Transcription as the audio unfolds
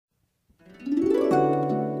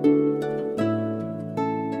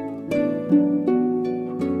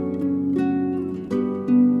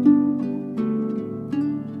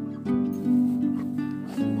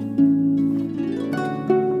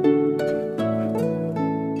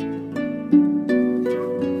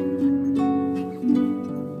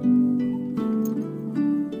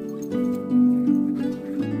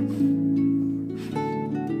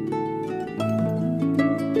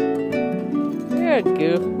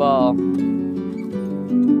ball.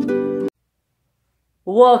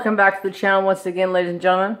 Welcome back to the channel once again, ladies and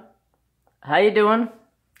gentlemen. How you doing?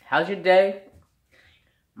 How's your day?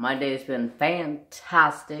 My day has been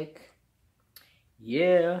fantastic.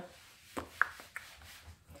 Yeah.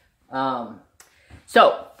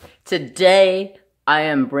 So today I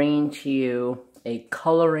am bringing to you a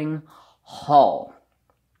coloring haul.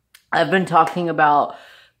 I've been talking about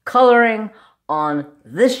coloring on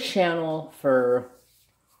this channel for,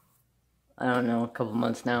 I don't know, a couple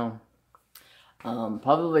months now.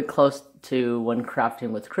 Probably close to when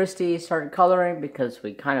Crafting with Christy started coloring, because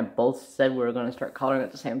we kind of both said we were going to start coloring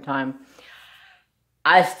at the same time.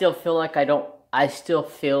 I still feel like I'm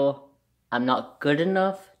not good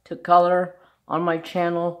enough to color on my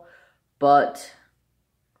channel, but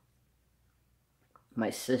my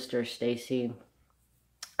sister Stacy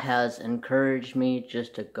has encouraged me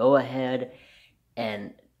just to go ahead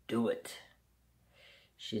and do it.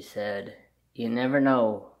 She said, you never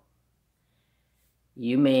know,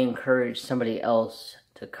 you may encourage somebody else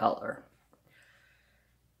to color.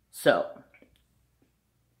 So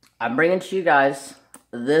I'm bringing to you guys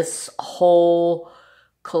this whole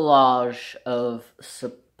collage of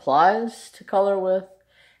supplies to color with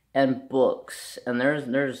and books, and there's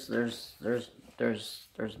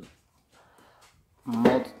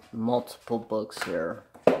multiple books here,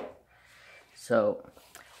 so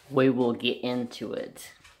we will get into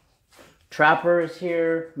it. Trapper is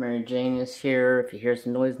here, Mary Jane is here. If you hear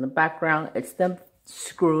some noise in the background, it's them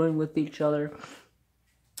screwing with each other.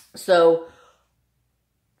 So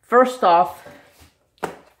first off,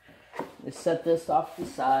 let's set this off to the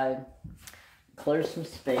side, clear some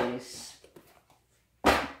space.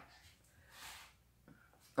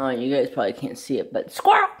 Oh, you guys probably can't see it, but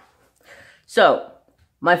squirrel! So,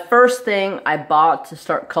 my first thing I bought to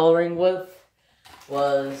start coloring with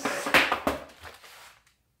was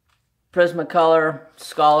Prismacolor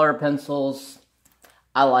Scholar pencils.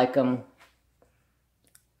 I like them.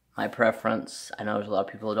 My preference. I know there's a lot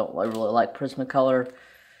of people who don't really like Prismacolor.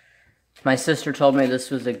 My sister told me this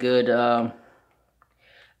was a good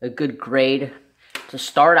grade to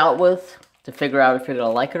start out with, to figure out if you're gonna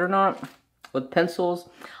like it or not with pencils.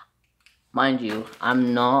 Mind you,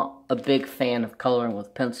 I'm not a big fan of coloring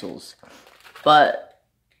with pencils, but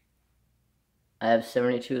I have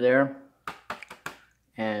 72 there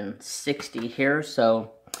and 60 here,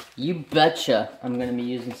 so you betcha I'm gonna be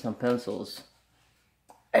using some pencils.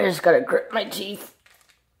 I just gotta grit my teeth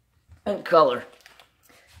and color.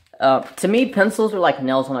 To me, pencils are like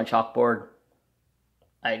nails on a chalkboard.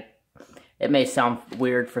 It may sound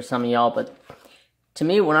weird for some of y'all, but to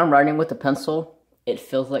me, when I'm writing with a pencil, it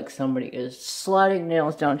feels like somebody is sliding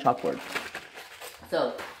nails down a chalkboard.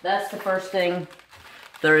 So, that's the first thing.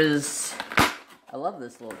 There is, I love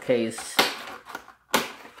this little case.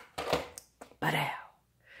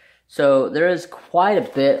 So, there is quite a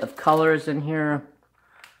bit of colors in here.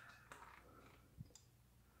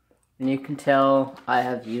 And you can tell I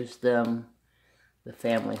have used them. The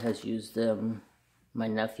family has used them. My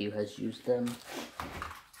nephew has used them.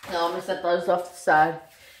 So, I'm going to set those off to the side.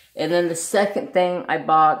 And then the second thing I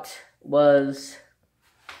bought was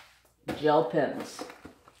gel pens.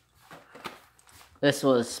 This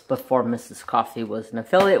was before Mrs. Coffee was an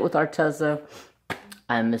affiliate with Arteza.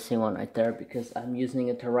 I'm missing one right there because I'm using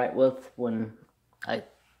it to write with when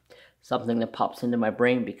something that pops into my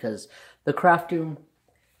brain, because the craft room,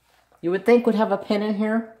 you would think would have a pen in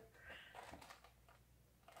here,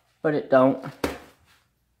 but it don't.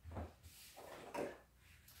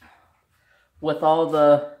 With all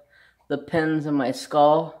the pins in my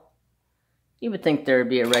skull, you would think there would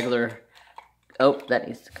be a regular, oh, that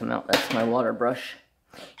needs to come out, that's my water brush.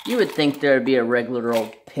 You would think there would be a regular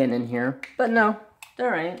old pin in here, but no,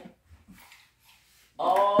 there ain't.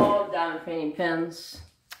 All diamond painting pins,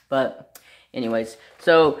 but anyways,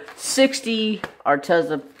 so 60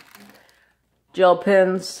 Arteza gel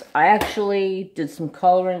pens. I actually did some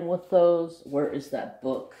coloring with those. Where is that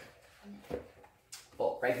book?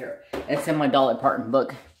 Oh, right here. It's in my Dolly Parton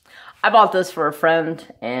book. I bought this for a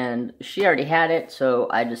friend, and she already had it, so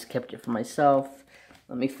I just kept it for myself.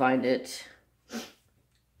 Let me find it.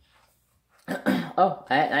 Oh,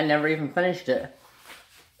 I never even finished it.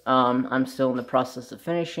 I'm still in the process of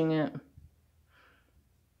finishing it.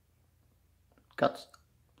 Got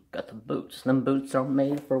the boots. Them boots are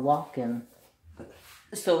made for walking.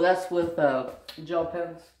 So that's with gel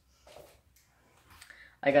pens.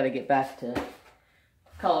 I gotta get back to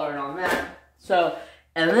coloring on that. So,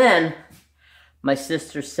 and then my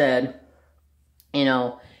sister said, you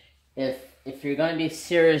know, if you're going to be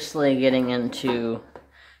seriously getting into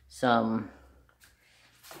some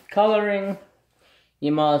coloring,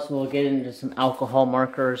 you might as well get into some alcohol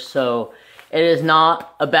markers. So it is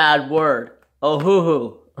not a bad word. Oh hoo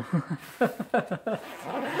hoo.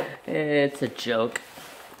 It's a joke.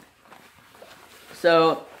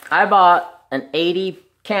 So I bought an 80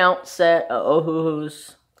 count set of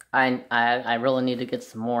Ohuhus. I really need to get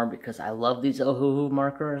some more because I love these Ohuhu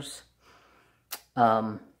markers.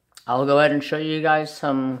 I'll go ahead and show you guys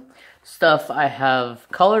some stuff I have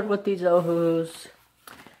colored with these Ohuhus.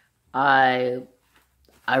 I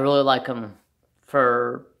really like them.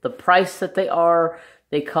 For the price that they are,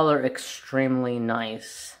 they color extremely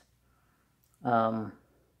nice. Yeah,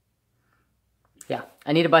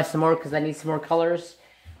 I need to buy some more because I need some more colors.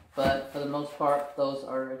 But for the most part, those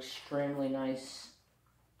are extremely nice.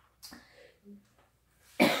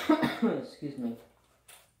 Excuse me.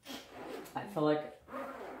 I feel like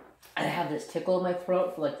I have this tickle in my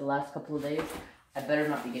throat for like the last couple of days. I better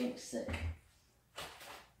not be getting sick.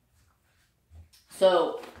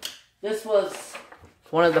 So, this was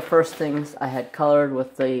one of the first things I had colored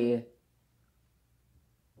with the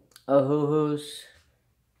Ohuhus.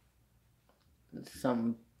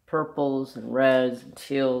 Some purples and reds and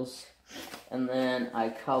teals. And then I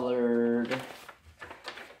colored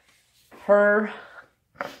her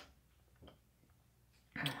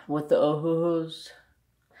with the Ohuhus.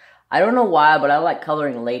 I don't know why, but I like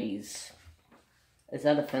coloring ladies. Is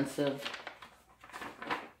that offensive?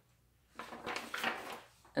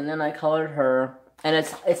 And then I colored her. And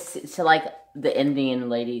it's like the Indian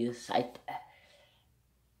ladies. I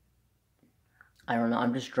don't know,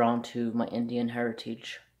 I'm just drawn to my Indian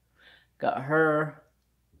heritage. Got her.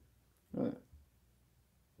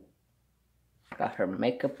 Got her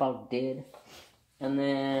makeup all did. And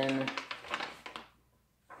then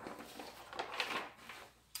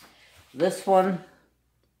this one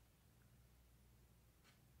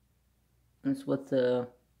is with the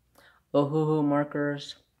Ohuhu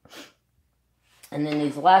markers. And then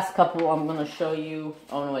these last couple I'm going to show you.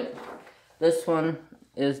 Oh no, wait. This one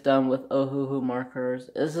is done with Ohuhu markers.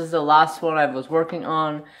 This is the last one I was working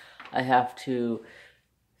on. I have to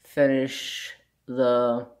finish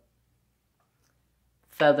the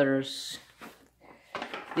feathers.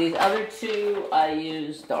 These other two I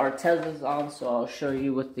used the Artezas on, so I'll show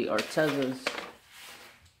you with the Artezas.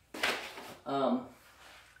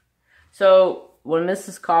 So when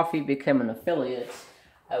Mrs. Coffee became an affiliate,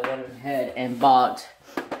 I went ahead and bought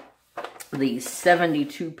the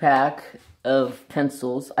 72 pack of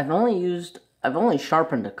pencils. I've only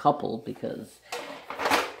sharpened a couple because,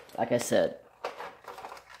 like I said,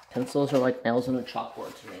 pencils are like nails in a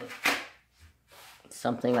chalkboard to me. It's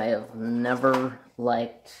something I have never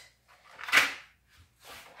liked.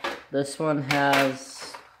 This one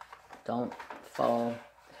has, don't fall,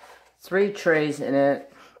 3 trays in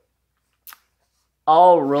it.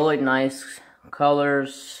 All really nice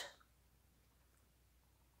colors.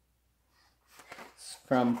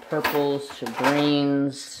 From purples to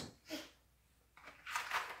greens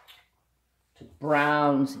to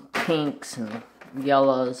browns and pinks and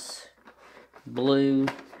yellows, blue,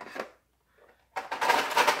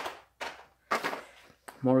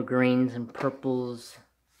 more greens and purples.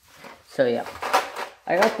 So yeah,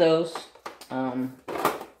 I got those.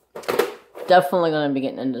 Definitely going to be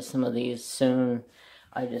getting into some of these soon.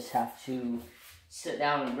 I just have to sit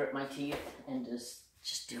down and grit my teeth and just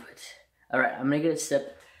do it. Alright, I'm going to get a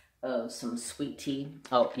sip of some sweet tea.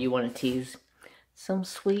 Oh, you want to tease? Some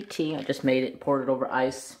sweet tea. I just made it, poured it over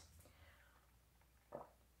ice.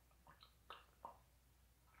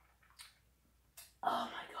 Oh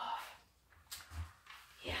my god.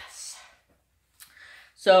 Yes.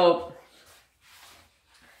 So,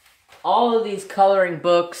 all of these coloring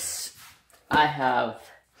books I have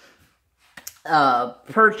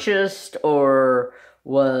purchased or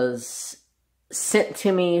was sent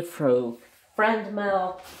to me through friend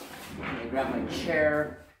mail. I'm gonna grab my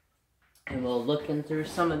chair and we'll look in through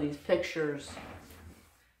some of these pictures.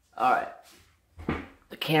 Alright.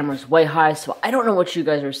 The camera's way high, so I don't know what you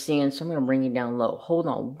guys are seeing, so I'm gonna bring you down low. Hold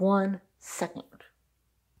on 1 second.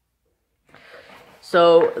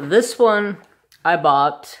 So this one I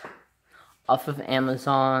bought off of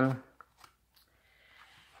Amazon.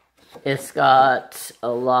 It's got a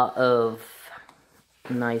lot of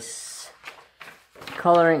nice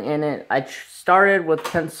coloring in it. I started with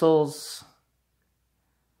pencils.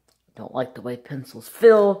 Don't like the way pencils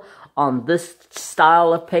feel on this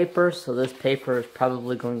style of paper, so this paper is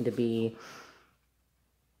probably going to be,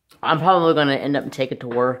 I'm probably going to end up taking it to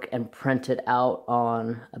work and print it out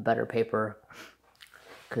on a better paper,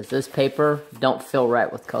 because this paper don't feel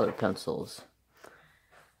right with colored pencils.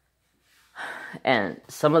 And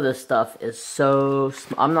some of this stuff is so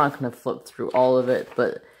small. I'm not going to flip through all of it,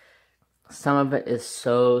 but some of it is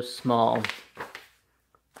so small.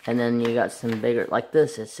 And then you got some bigger, like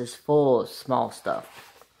this, it's just full of small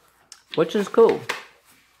stuff, which is cool.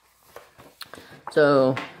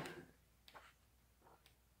 So,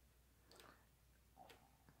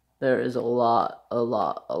 there is a lot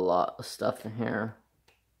of stuff in here.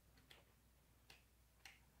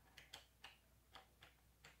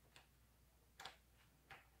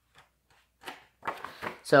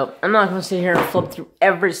 So, I'm not going to sit here and flip through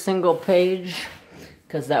every single page,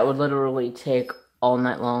 because that would literally take all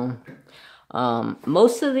night long.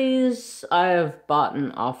 Most of these I have bought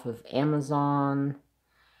off of Amazon.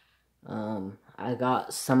 I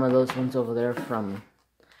got some of those ones over there from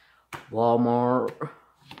Walmart.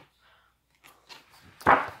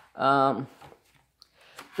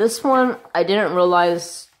 This one, I didn't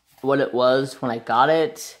realize what it was when I got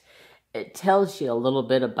it. It tells you a little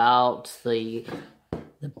bit about the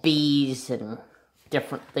bees and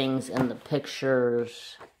different things in the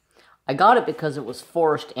pictures. I got it because it was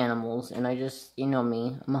forest animals, and I just, you know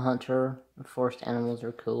me, I'm a hunter. Forest animals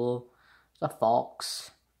are cool. It's a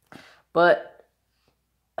fox. But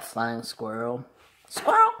a flying squirrel.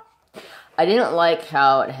 Squirrel! I didn't like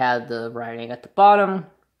how it had the writing at the bottom.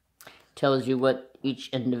 Tells you what each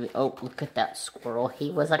individual... Oh, look at that squirrel.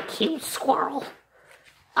 He was a cute squirrel.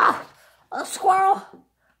 Ah! A squirrel!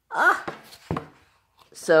 Ah!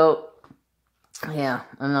 So, yeah,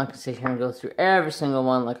 I'm not going to sit here and go through every single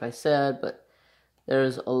one like I said, but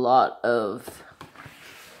there's a lot of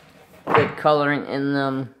good coloring in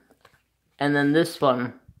them. And then this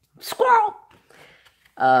one, squirrel!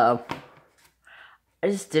 I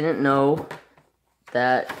just didn't know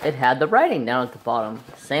that it had the writing down at the bottom,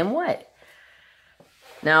 same way.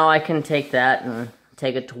 Now I can take that and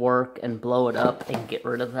take it to work and blow it up and get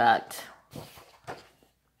rid of that.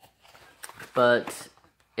 But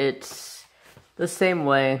it's the same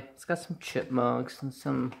way. It's got some chipmunks and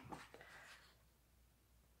some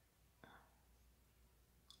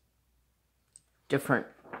different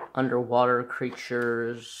underwater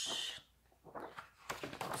creatures.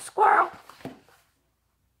 Squirrel!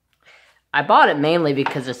 I bought it mainly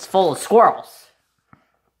because it's full of squirrels.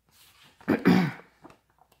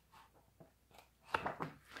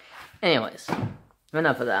 Anyways,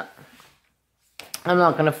 enough of that. I'm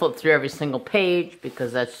not going to flip through every single page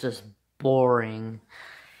because that's just boring.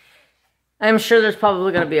 I'm sure there's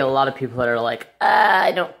probably going to be a lot of people that are like,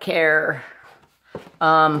 I don't care.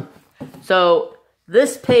 So,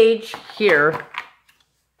 this page here,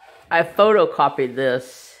 I photocopied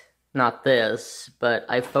this. Not this, but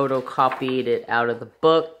I photocopied it out of the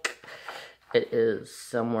book. It is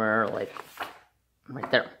somewhere, like, right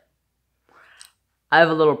there. I have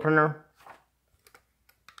a little printer.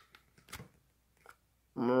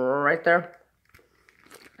 Right there.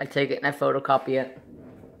 I take it and I photocopy it.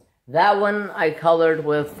 That one I colored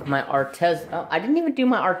with my Arteza. Oh, I didn't even do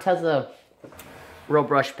my Arteza Real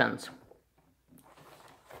Brush pens.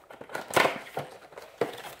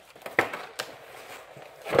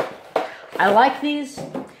 I like these,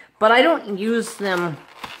 but I don't use them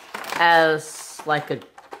as like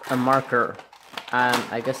a marker.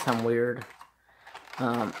 I guess I'm weird.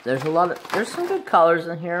 There's some good colors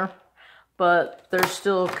in here, but there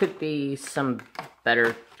still could be some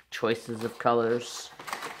better choices of colors.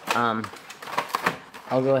 I'll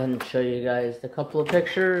go ahead and show you guys the couple of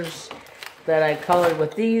pictures that I colored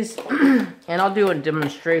with these, and I'll do a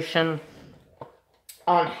demonstration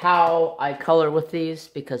on how I color with these,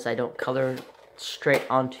 because I don't color straight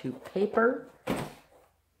onto paper.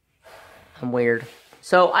 I'm weird.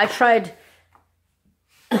 So I tried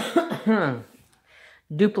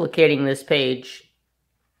duplicating this page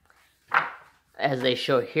as they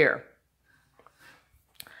show here.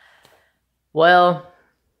 Well,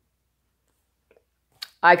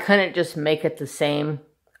 I couldn't just make it the same.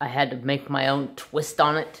 I had to make my own twist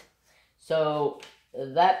on it. So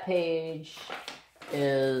that page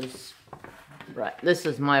is right. This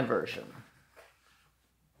is my version.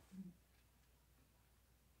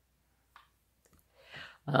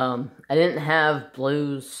 I didn't have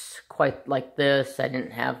blues quite like this. I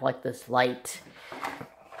didn't have like this light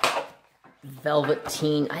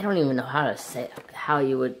velveteen. I don't even know how to say it, how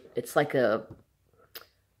you would. It's like a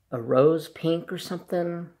rose pink or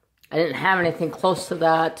something. I didn't have anything close to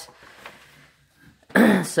that.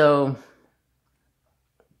 So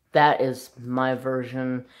that is my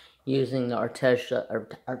version using the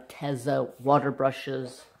Arteza water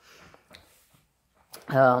brushes.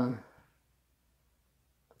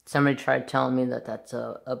 Somebody tried telling me that that's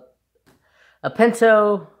a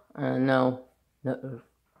Pinto. No,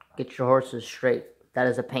 Get your horses straight. That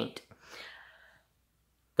is a paint.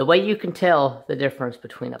 The way you can tell the difference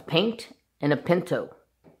between a paint and a pinto.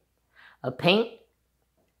 A paint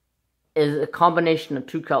is a combination of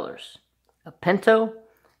 2 colors. A pinto,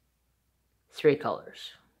 3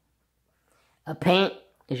 colors. A paint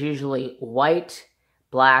is usually white,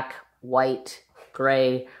 black, white,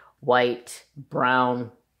 gray, white,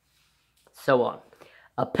 brown, so on.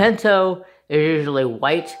 A pinto is usually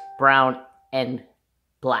white, brown, and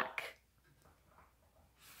black.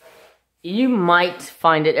 You might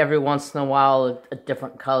find it every once in a while, a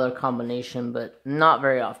different color combination, but not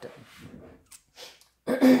very often.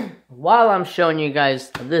 While I'm showing you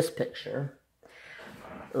guys this picture,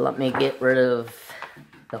 let me get rid of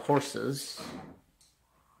the horses.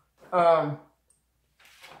 I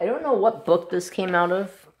don't know what book this came out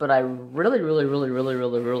of, but I really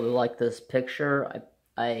like this picture.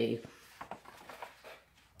 I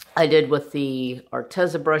did with the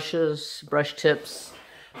Arteza brushes, brush tips,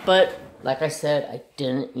 but like I said, I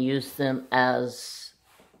didn't use them as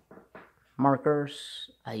markers.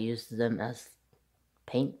 I used them as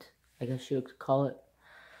paint, I guess you would call it.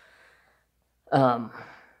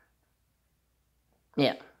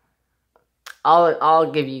 Yeah.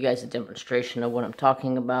 I'll give you guys a demonstration of what I'm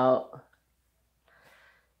talking about,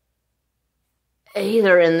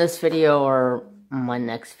 either in this video or my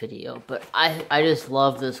next video. But I just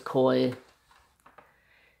love this koi.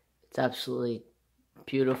 It's absolutely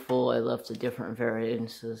beautiful. I love the different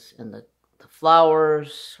variances and the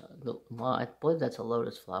flowers. Well, I believe that's a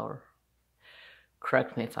lotus flower.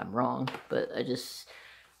 Correct me if I'm wrong, but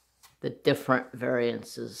the different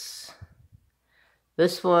variances.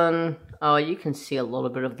 This one, oh, you can see a little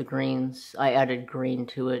bit of the greens. I added green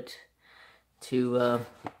to it to,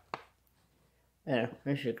 yeah,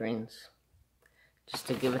 there's your greens. Just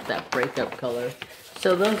to give it that breakup color.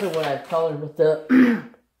 So those are what I've colored with the,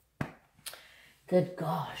 good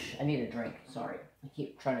gosh, I need a drink, sorry. I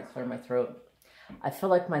keep trying to clear my throat. I feel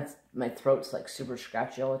like my throat's like super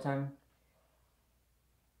scratchy all the time.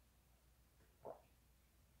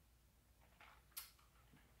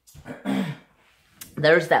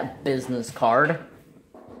 There's that business card.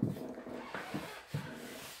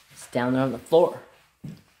 It's down there on the floor. I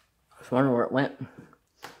was wondering where it went.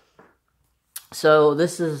 So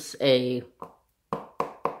this is a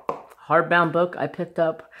hardbound book I picked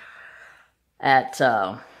up at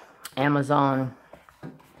Amazon.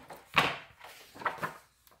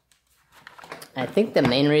 I think the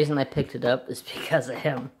main reason I picked it up is because of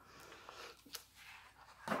him.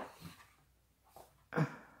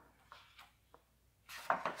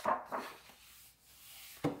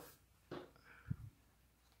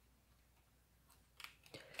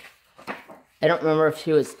 I don't remember if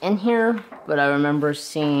he was in here, but I remember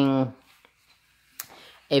seeing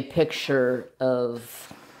a picture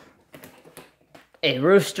of a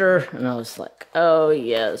rooster, and I was like, oh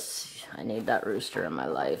yes, I need that rooster in my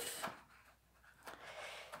life.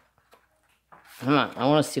 Come on, I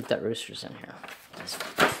want to see if that rooster's in here. Just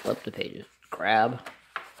flip the pages. Crab.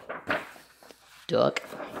 Duck.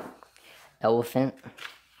 Elephant.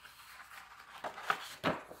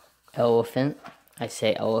 Elephant. I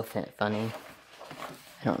say elephant funny.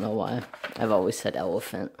 I don't know why. I've always said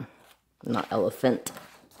elephant, not elephant.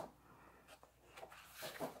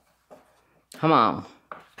 Come on.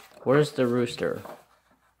 Where's the rooster?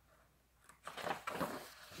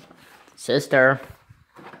 Sister.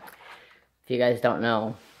 If you guys don't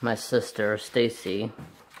know, my sister, Stacy,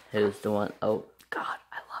 who's the one... Oh, God,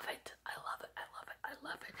 I love it. I love it. I love it. I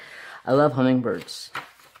love it. I love hummingbirds.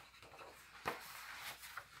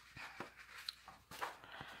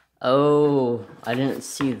 Oh, I didn't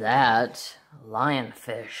see that.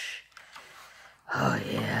 Lionfish. Oh,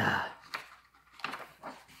 yeah.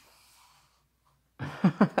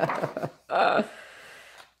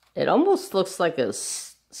 It almost looks like a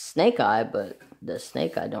snake eye, but the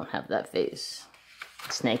snake eye don't have that face.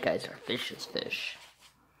 Snake eyes are vicious fish.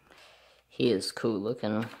 He is cool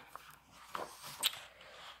looking.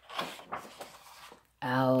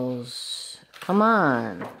 Owls. Come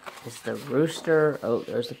on. Is the rooster... Oh,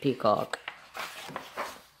 there's the peacock.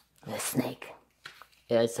 The snake.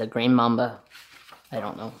 Yeah, it's a green mamba. I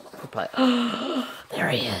don't know. Probably... There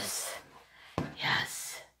he is.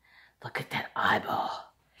 Yes. Look at that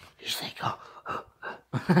eyeball. He's like...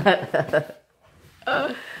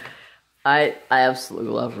 Oh. I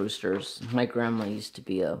absolutely love roosters. My grandma used to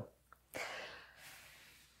be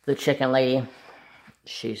the chicken lady.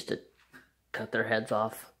 She used to cut their heads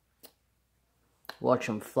off. Watch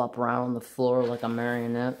them flop around on the floor like a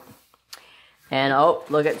marionette. And, oh,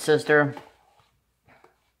 look at sister.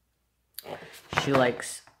 She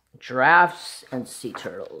likes giraffes and sea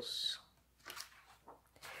turtles.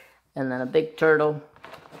 And then a big turtle.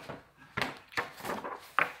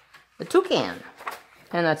 A toucan.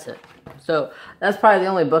 And that's it. So that's probably the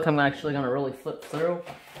only book I'm actually going to really flip through.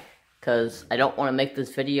 Because I don't want to make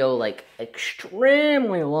this video like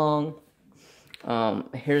extremely long.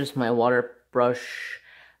 Here's my water brush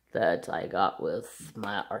that I got with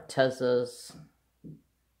my Artezas.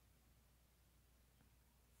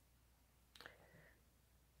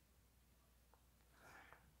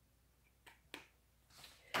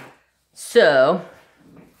 So,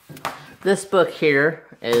 this book here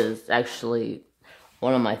is actually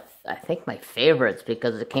one of my, I think my favorites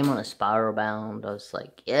because it came on a spiral bound. I was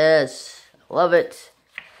like, yes, I love it.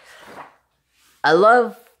 I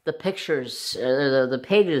love the pictures, the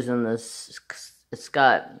pages in this. It's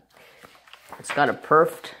got a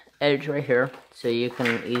perfed edge right here, so you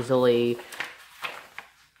can easily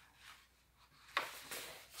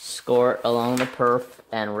score it along the perf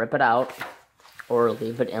and rip it out, or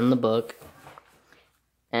leave it in the book.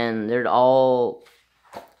 And they're all,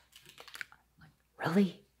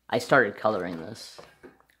 really? I started coloring this.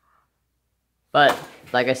 But,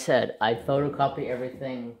 like I said, I photocopy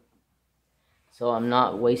everything, so I'm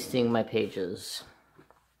not wasting my pages.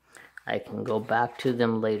 I can go back to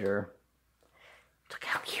them later. Look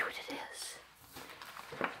how cute it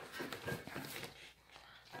is.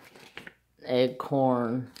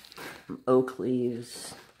 Acorn, oak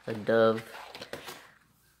leaves, a dove.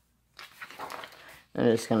 I'm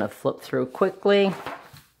just gonna flip through quickly.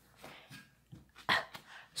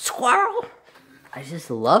 Squirrel! I just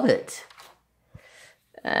love it.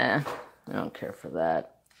 I don't care for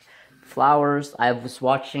that. Flowers. I was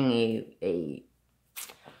watching a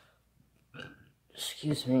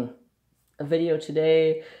video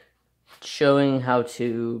today showing how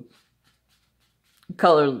to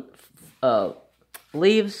color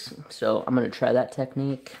leaves. So I'm gonna try that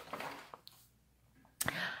technique.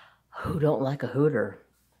 Who don't like a hooter?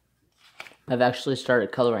 I've actually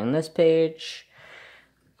started coloring this page.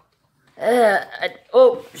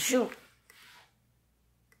 Oh, shoot.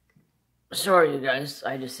 Sorry, you guys.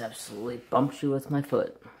 I just absolutely bumped you with my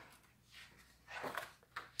foot.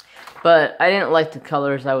 But I didn't like the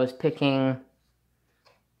colors I was picking,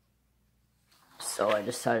 so I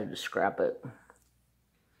decided to scrap it.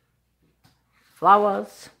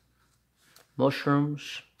 Flowers.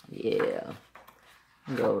 Mushrooms. Yeah.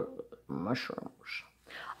 Go mushrooms.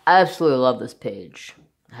 I absolutely love this page.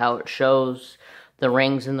 How it shows the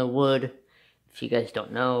rings in the wood. If you guys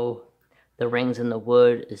don't know, the rings in the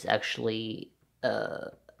wood is actually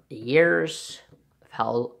years of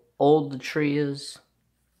how old the tree is.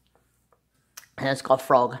 And it's called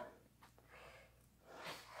Frog.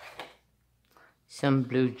 Some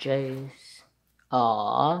blue jays.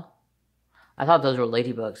 Aww. I thought those were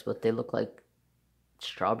ladybugs, but they look like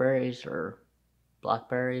strawberries or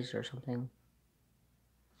blackberries or something.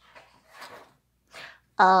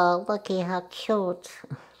 Oh, looky how cute.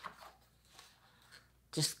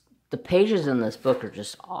 Just, the pages in this book are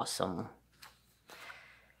just awesome.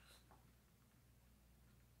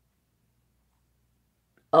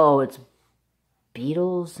 Oh, it's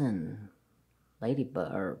beetles and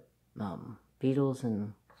beetles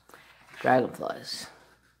and dragonflies.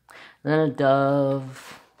 And then a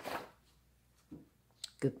dove.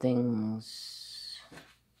 Good things.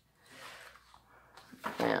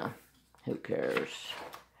 Yeah, who cares?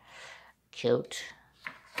 Cute.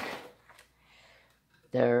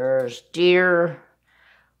 There's deer,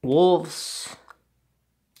 wolves.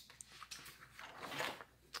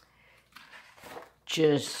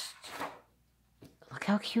 Just look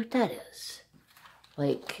how cute that is.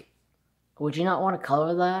 Like, would you not want to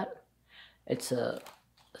color that? It's a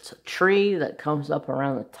tree that comes up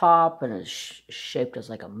around the top and is shaped as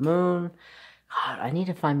like a moon. God, I need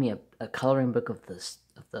to find me a coloring book of the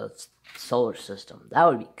solar system. That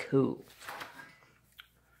would be cool.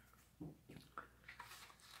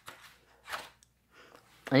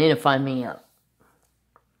 I need to find me a...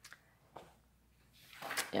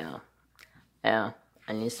 Yeah.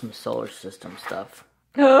 I need some solar system stuff.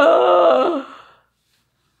 Oh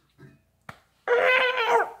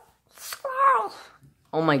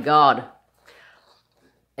my god.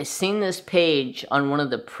 I seen this page on one of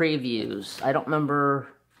the previews. I don't remember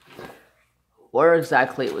where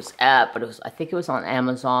exactly it was at, but I think it was on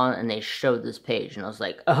Amazon, and they showed this page, and I was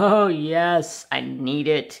like, oh yes, I need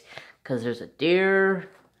it, because there's a deer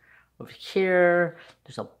over here,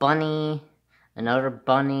 there's a bunny, another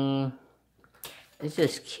bunny. It's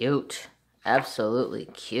just cute. Absolutely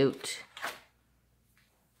cute.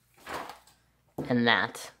 And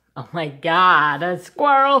that. Oh my god, a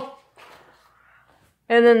squirrel!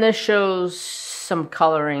 And then this shows some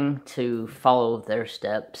coloring to follow their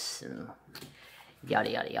steps and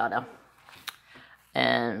yada yada yada.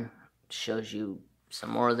 And shows you some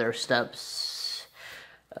more of their steps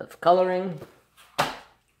of coloring.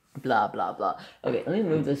 Blah blah blah. Okay, let me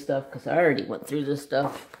move this stuff because I already went through this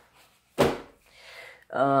stuff.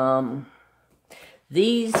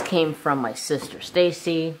 These came from my sister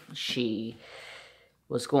Stacy. She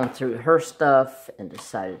was going through her stuff and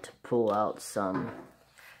decided to pull out some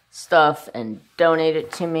stuff and donate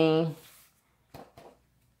it to me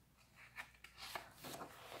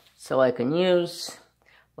so I can use.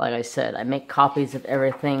 Like I said, I make copies of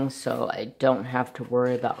everything so I don't have to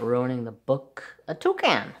worry about ruining the book. A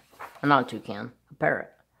toucan. Not a toucan, a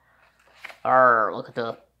parrot. Arr, look at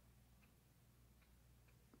the...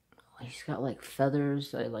 He's got like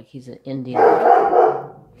feathers, like he's an Indian.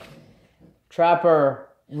 Trapper.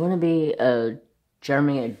 It wouldn't be a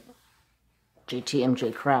Jeremy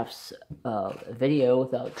JTMJ Crafts video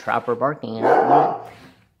without Trapper barking in it, would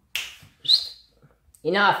it?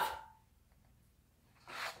 Enough!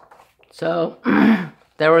 So,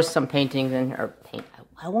 there was some paintings in here.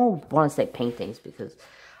 I won't want to say paintings because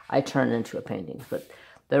I turned into a painting, but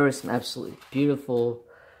there were some absolutely beautiful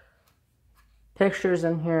pictures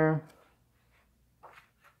in here.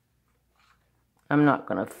 I'm not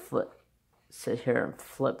going to sit here and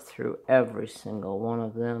flip through every single one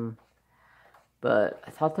of them, but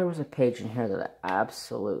I thought there was a page in here that I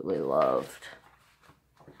absolutely loved.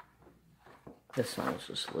 This one was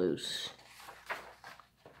just loose.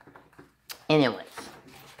 Anyways,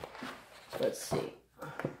 let's see.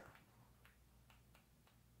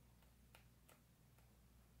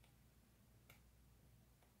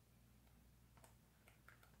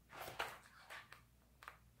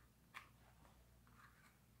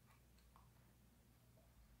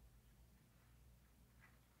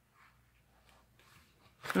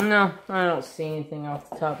 No, I don't see anything off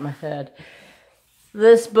the top of my head.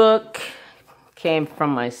 This book came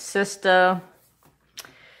from my sister.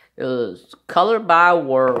 It was Color by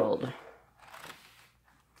World.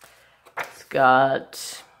 It's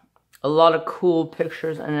got a lot of cool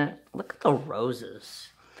pictures in it. Look at the roses.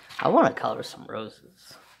 I want to color some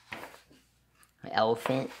roses. An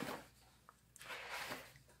elephant.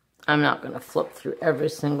 I'm not going to flip through every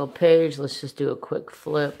single page. Let's just do a quick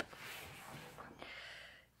flip.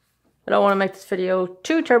 I don't want to make this video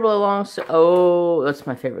too terribly long, so... Oh, that's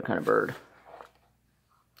my favorite kind of bird.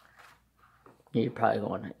 You're probably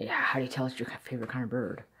going, yeah, how do you tell it's your favorite kind of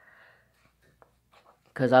bird?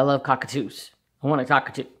 Because I love cockatoos. I want a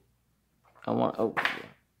cockatoo. I want,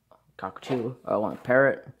 cockatoo. I want a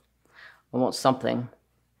parrot. I want something.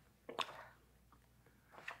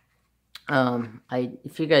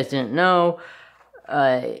 If you guys didn't know,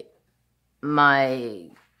 my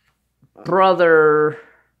brother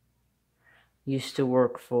used to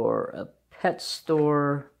work for a pet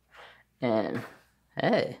store, and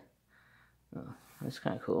hey, oh, that's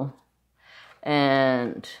kind of cool.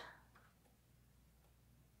 And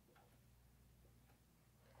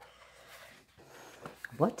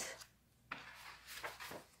what?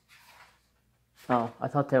 Oh, I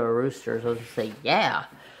thought they were roosters. I was gonna say, yeah.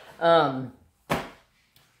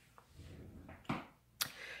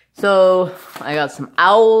 So I got some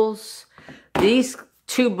owls. These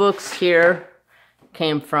two books here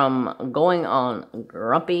came from Going on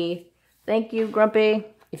Grumpy. Thank you, Grumpy.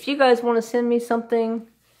 If you guys want to send me something,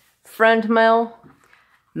 friend mail,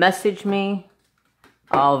 message me.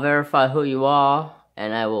 I'll verify who you are,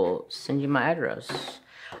 and I will send you my address.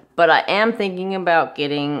 But I am thinking about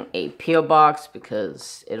getting a P.O. box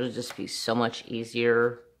because it'll just be so much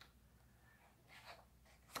easier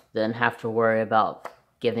than have to worry about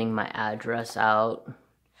giving my address out.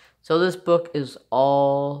 So this book is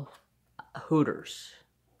all Hooters.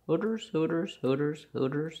 Hooters, Hooters, Hooters,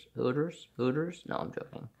 Hooters, Hooters, Hooters. No, I'm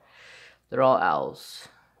joking. They're all owls.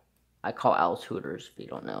 I call owls Hooters, if you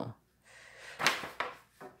don't know.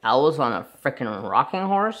 Owls on a freaking rocking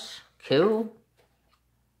horse. Cool.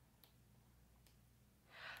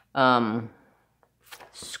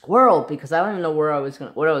 Squirrel, because I don't even know what I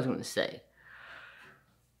was gonna say.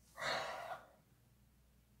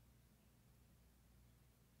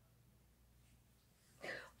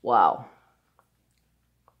 Wow.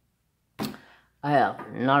 I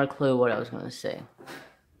have not a clue what I was going to say.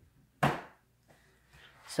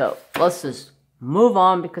 So, let's just move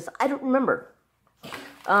on because I don't remember.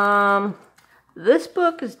 This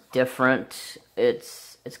book is different.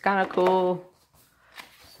 It's kind of cool.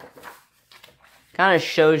 Kind of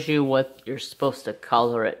shows you what you're supposed to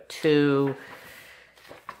color it to.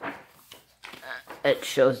 It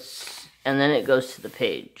shows, and then it goes to the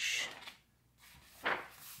page.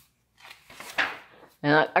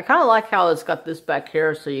 And I kind of like how it's got this back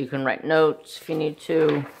here so you can write notes if you need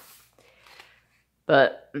to.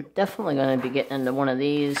 But I'm definitely going to be getting into one of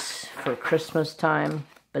these for Christmas time.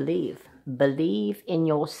 Believe in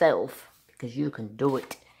yourself, because you can do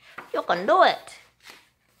it. You can do it.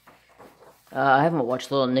 I haven't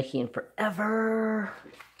watched Little Nicky in forever.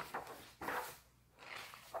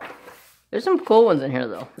 There's some cool ones in here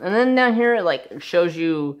though. And then down here it like shows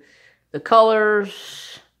you the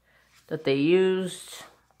colors that they used.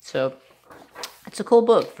 So it's a cool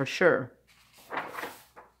book for sure.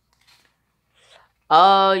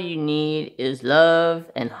 All you need is love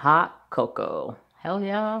and hot cocoa. Hell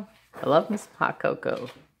yeah. I love me some hot cocoa.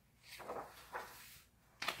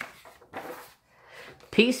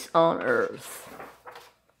 Peace on Earth.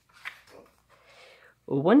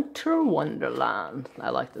 Winter Wonderland. I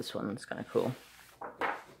like this one. It's kind of cool.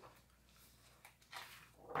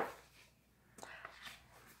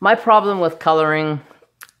 My problem with coloring,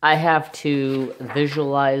 I have to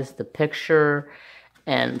visualize the picture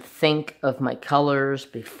and think of my colors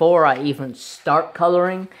before I even start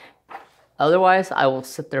coloring. Otherwise, I will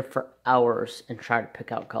sit there for hours and try to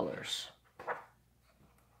pick out colors.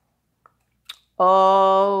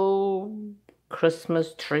 Oh,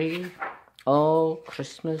 Christmas tree. Oh,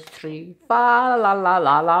 Christmas tree. Fa la la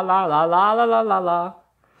la la la la la la la la la.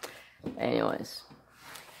 Anyways.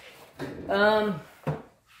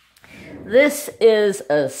 This is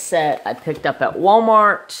a set I picked up at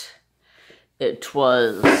Walmart. It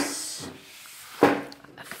was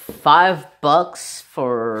 $5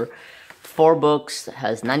 for 4 books. It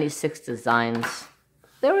has 96 designs.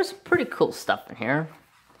 There was pretty cool stuff in here.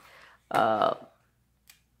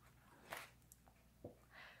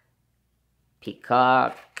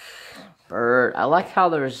 Peacock, bird. I like how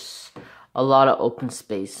there's a lot of open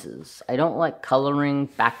spaces. I don't like coloring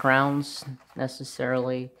backgrounds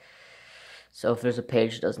necessarily. So if there's a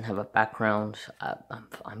page that doesn't have a background,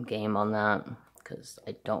 I'm game on that, because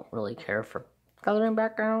I don't really care for coloring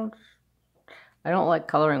backgrounds. I don't like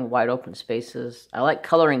coloring wide open spaces. I like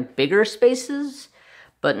coloring bigger spaces,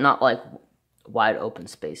 but not like wide open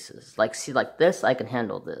spaces. Like, see, like this, I can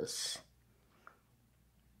handle this.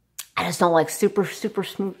 I just don't like super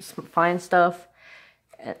smooth, fine stuff.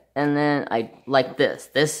 And then I like this.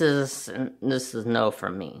 This is no for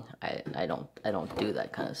me. I don't do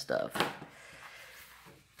that kind of stuff.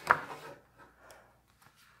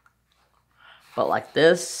 But like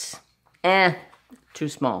this, too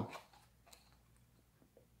small.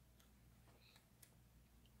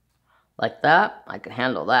 Like that, I can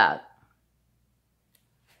handle that.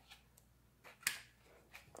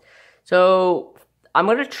 So I'm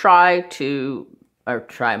gonna try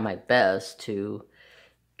my best to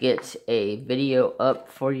get a video up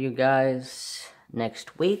for you guys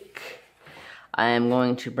next week. I am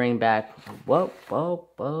going to bring back my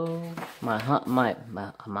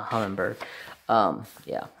hummingbird.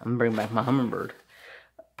 Yeah, I'm gonna bring back my hummingbird.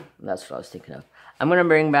 That's what I was thinking of. I'm gonna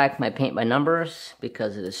bring back my paint by numbers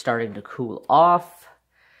because it is starting to cool off,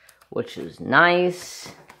 which is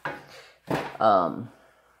nice.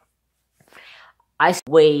 It's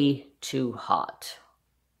way too hot.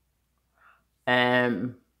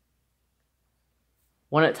 And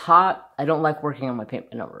when it's hot, I don't like working on my paint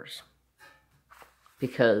by numbers,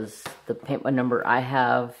 because the paint by number I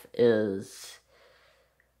have is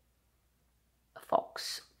a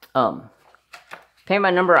fox. Paint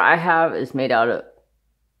by number I have is made out of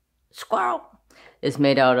Squirrel. Is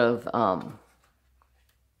made out of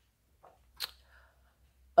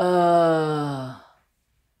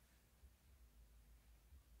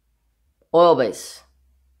oil base.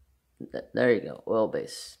 There you go, oil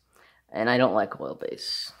base. And I don't like oil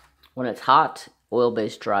base. When it's hot, oil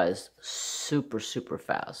base dries super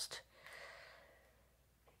fast.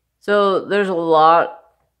 So there's a lot.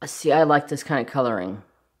 See, I like this kind of coloring.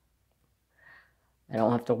 I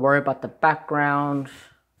don't have to worry about the background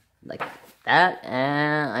like that.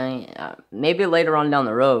 And I mean, maybe later on down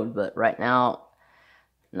the road, but right now,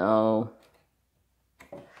 no.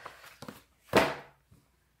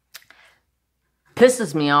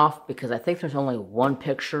 Pisses me off because I think there's only one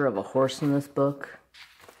picture of a horse in this book.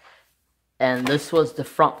 And this was the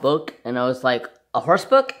front book, and I was like, a horse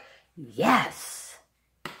book? Yes!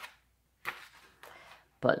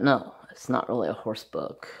 But no, it's not really a horse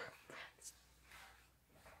book.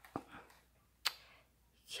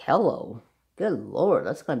 Yellow? Good lord,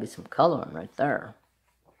 that's gonna be some coloring right there.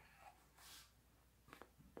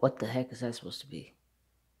 What the heck is that supposed to be?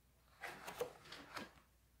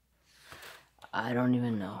 I don't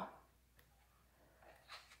even know.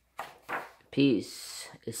 Peace.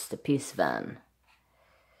 It's the peace van.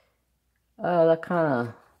 Oh, that kind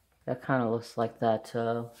of That kind of looks like that,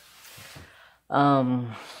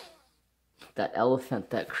 that elephant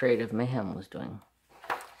that Creative Mayhem was doing.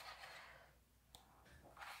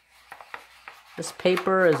 This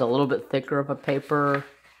paper is a little bit thicker of a paper.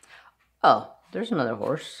 Oh, there's another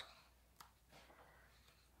horse.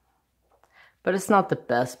 But it's not the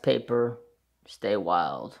best paper. Stay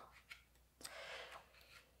wild.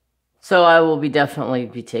 So I will definitely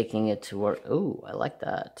be taking it to work. Ooh, I like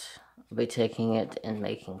that. I'll be taking it and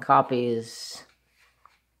making copies.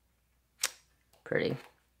 Pretty.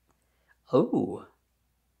 Ooh.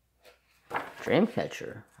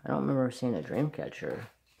 Dreamcatcher. I don't remember seeing a Dreamcatcher.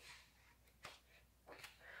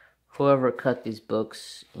 Whoever cut these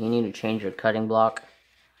books, you need to change your cutting block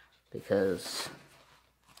because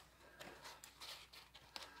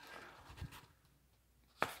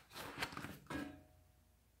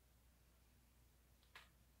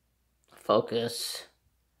focus.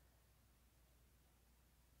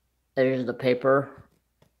 There's the paper.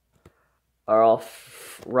 Are all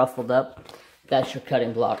ruffled up. That's your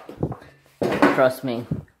cutting block. Trust me,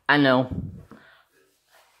 I know.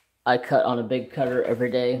 I cut on a big cutter every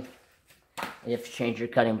day. You have to change your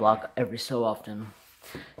cutting block every so often.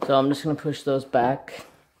 So I'm just going to push those back.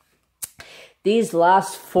 These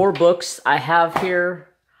last 4 books I have here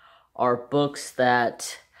are books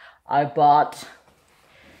that I bought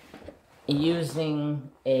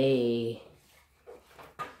using a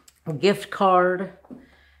gift card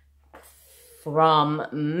from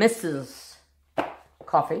Mrs.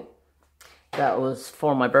 Coffee. That was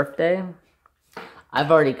for my birthday.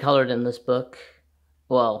 I've already colored in this book.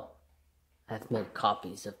 Well, I've made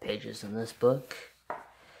copies of pages in this book.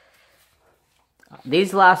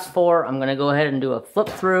 These last 4, I'm going to go ahead and do a flip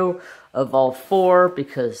through of all 4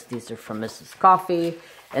 because these are from Mrs. Coffee.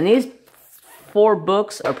 And these 4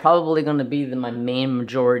 books are probably going to be my main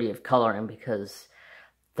majority of coloring because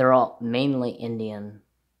they're all mainly Indian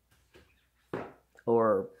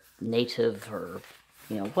or native or,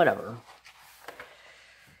 you know, whatever.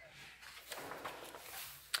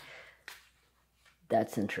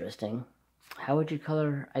 That's interesting. How would you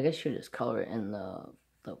color? I guess you just color it in the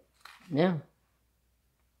yeah.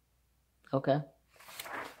 Okay.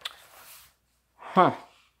 Huh.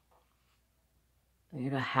 I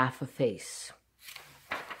get a half a face.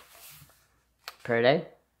 Pretty.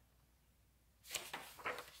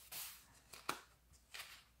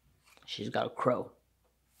 She's got a crow.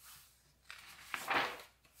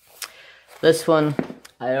 This one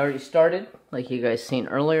I already started, like you guys seen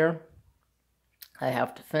earlier. I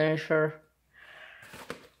have to finish her.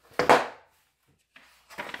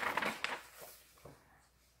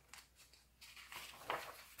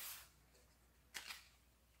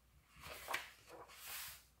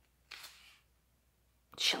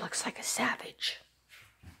 She looks like a savage.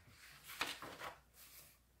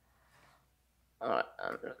 Alright,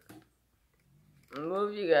 I'm gonna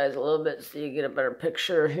move you guys a little bit so you get a better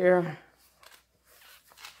picture here.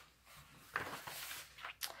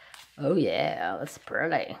 Oh yeah, that's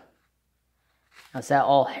pretty. Is that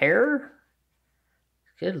all hair?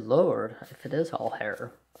 Good lord, if it is all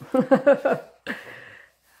hair.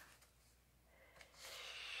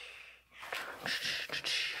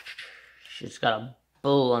 She's got a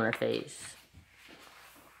bull on her face.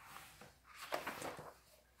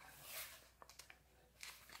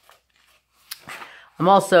 I'm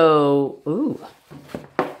also, I'm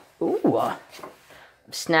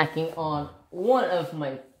snacking on one of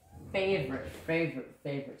my favorite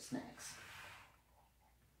snacks.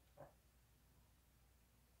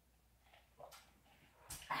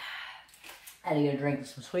 Had to get a drink of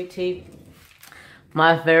some sweet tea.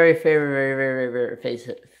 My very favorite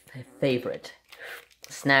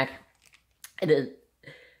snack. It is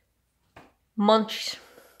munch.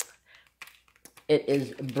 It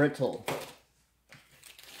is brittle.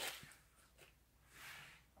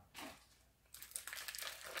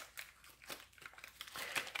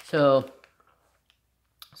 So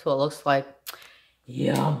that's what it looks like.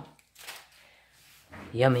 Yum.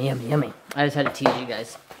 Yummy, yummy, yummy. I just had to tease you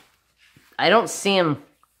guys. I don't see them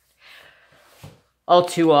all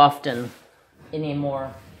too often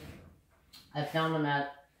anymore. I found them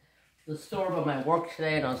at the store by my work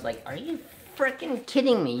today, and I was like, are you freaking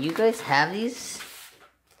kidding me? You guys have these?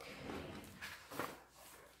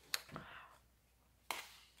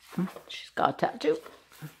 She's got a tattoo.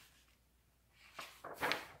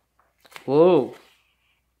 Whoa.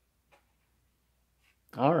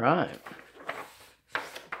 All right.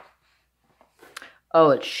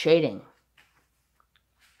 Oh, it's shading.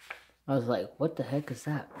 I was like, what the heck is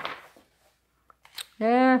that?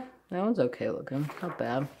 Yeah, that one's okay looking. Not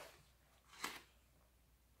bad.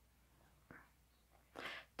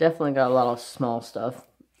 Definitely got a lot of small stuff.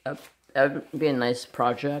 That would be a nice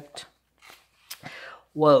project.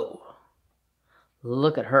 Whoa.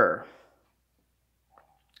 Look at her.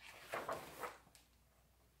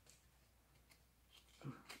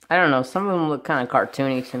 I don't know, some of them look kind of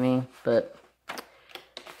cartoony to me, but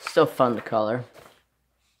still fun to color.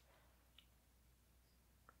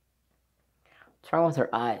 What's wrong with her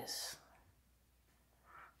eyes?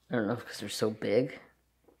 I don't know, because they're so big.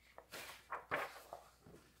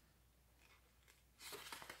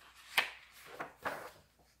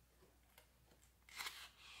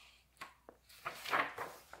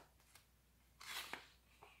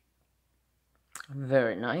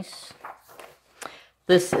 Very nice.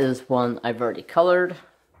 This is one I've already colored.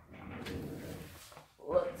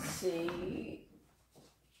 Let's see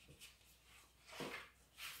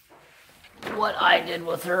what I did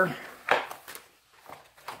with her.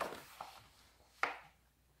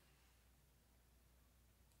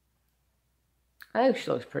 I think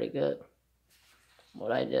she looks pretty good.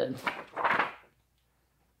 What I did.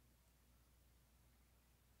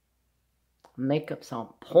 Makeup's on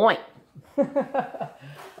point.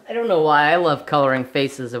 I don't know why I love coloring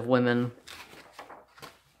faces of women.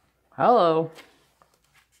 Hello.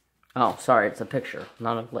 Oh, sorry, it's a picture,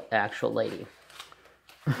 not an actual lady.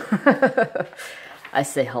 I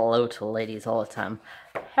say hello to ladies all the time.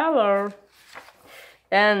 Hello.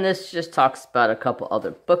 And this just talks about a couple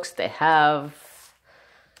other books they have.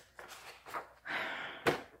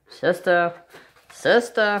 Sister.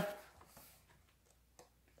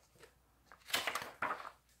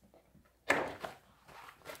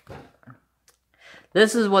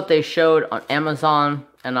 This is what they showed on Amazon,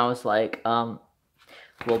 and I was like, well,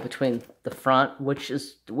 between the front, which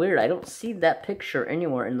is weird. I don't see that picture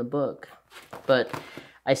anywhere in the book, but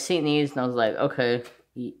I seen these, and I was like, okay,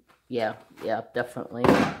 yeah, definitely.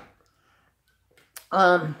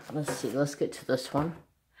 Let's see, let's get to this one.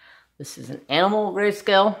 This is an animal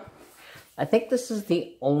grayscale. I think this is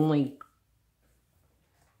the only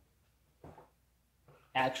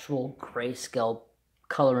actual grayscale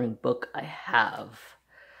coloring book I have.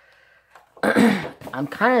 I'm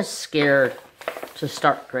kind of scared to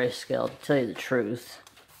start grayscale, to tell you the truth.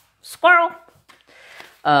 Squirrel!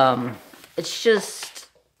 It's just,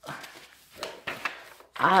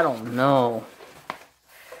 I don't know.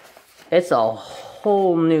 It's a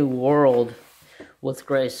whole new world with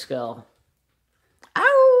grayscale.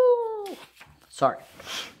 Ow! Sorry.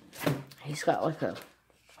 He's got like a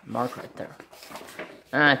mark right there.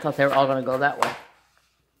 And I thought they were all going to go that way.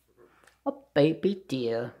 A baby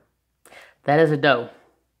deer. That is a doe.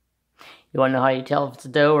 You want to know how you tell if it's a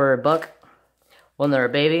doe or a buck? When they're a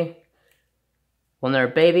baby. When they're a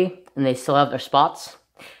baby and they still have their spots.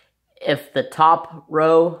 If the top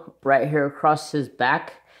row right here across his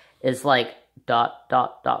back is like dot,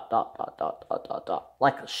 dot, dot, dot, dot, dot, dot, dot, dot,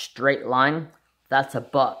 like a straight line, that's a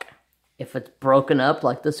buck. If it's broken up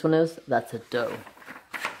like this one is, that's a doe.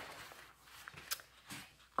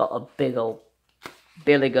 Got a big old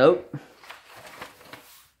billy goat.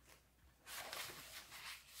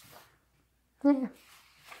 Yeah.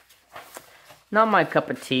 Not my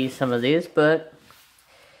cup of tea, some of these, but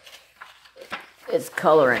it's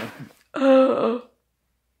coloring. Oh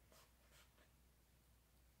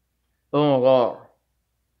my god.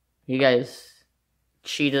 You guys,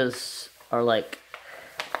 cheetahs are like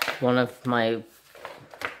one of my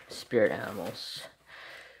spirit animals.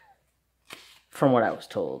 From what I was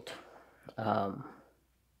told. I've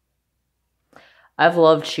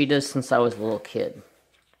loved cheetahs since I was a little kid.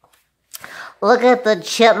 Look at the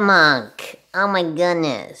chipmunk. Oh my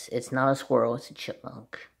goodness. It's not a squirrel, it's a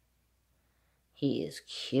chipmunk. He is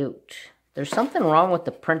cute. There's something wrong with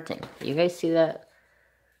the printing. You guys see that?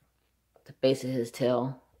 The base of his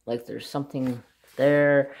tail. Like there's something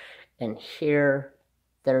there and here.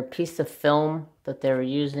 They're a piece of film that they were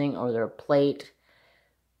using, or their plate.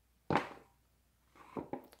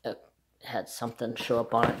 It had something show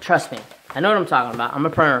up on it. Trust me. I know what I'm talking about. I'm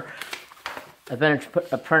a printer. I've been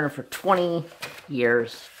a printer for 20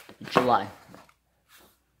 years. July.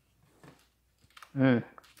 I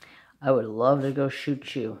would love to go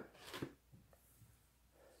shoot you.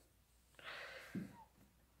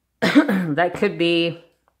 That could be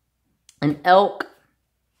an elk.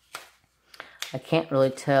 I can't really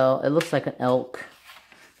tell. It looks like an elk.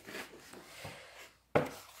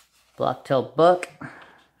 Black-tailed buck.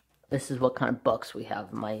 This is what kind of bucks we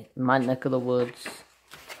have in my neck of the woods.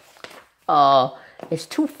 It's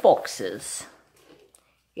two foxes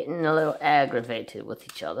getting a little aggravated with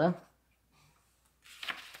each other.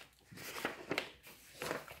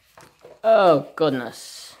 Oh,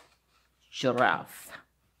 goodness. Giraffe.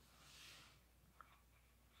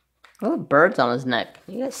 Oh, birds on his neck.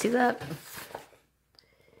 You guys see that?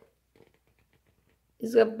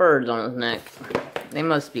 He's got birds on his neck. They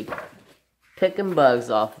must be picking bugs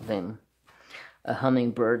off of him. A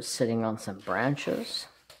hummingbird sitting on some branches.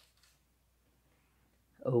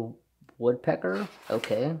 Oh, woodpecker.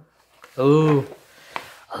 Okay. Oh,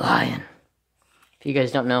 a lion. If you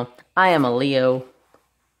guys don't know, I am a Leo.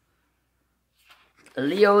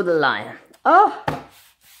 Leo the lion. Oh,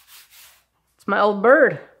 it's my old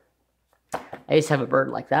bird. I used to have a bird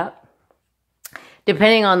like that.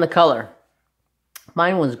 Depending on the color.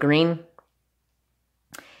 Mine was green.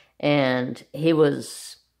 And he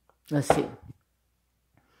was, let's see.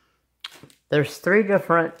 There's 3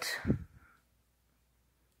 different,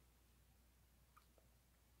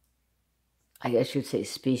 I guess you'd say,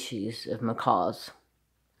 species of macaws.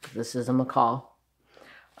 This is a macaw.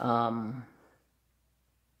 I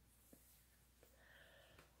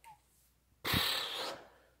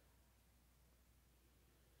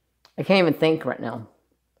can't even think right now.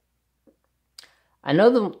 I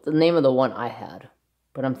know the name of the one I had,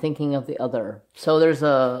 but I'm thinking of the other. So there's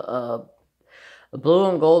a blue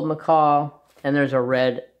and gold macaw, and there's a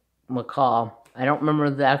red macaw. I don't remember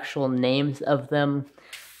the actual names of them.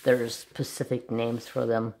 There's specific names for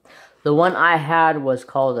them. The one I had was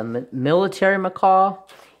called a military macaw.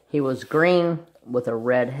 He was green with a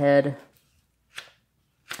red head.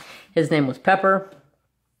 His name was Pepper.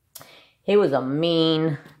 He was a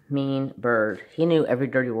mean bird. He knew every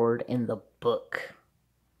dirty word in the book.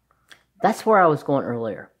 That's where I was going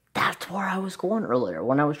earlier. That's where I was going earlier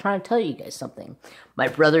when I was trying to tell you guys something. My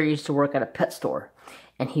brother used to work at a pet store,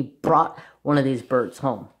 and he brought one of these birds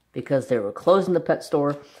home because they were closing the pet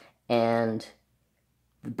store, and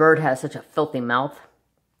the bird has such a filthy mouth.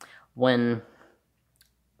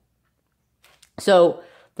 So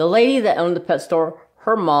the lady that owned the pet store,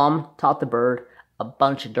 her mom taught the bird a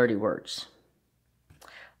bunch of dirty words.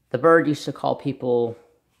 The bird used to call people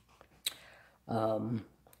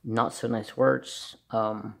not so nice words.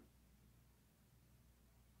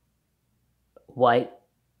 White,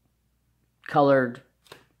 colored,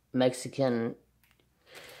 Mexican.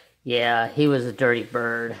 Yeah, he was a dirty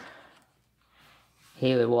bird.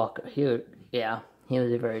 He was a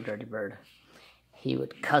very dirty bird. He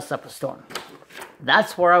would cuss up a storm.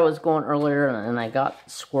 That's where I was going earlier, and I got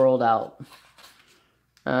squirreled out.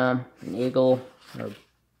 An eagle, or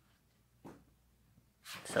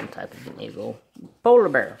some type of an eagle. Polar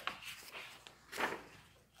bear.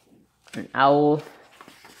 An owl.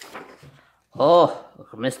 Oh,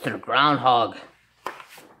 Mr. Groundhog.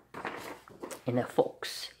 And a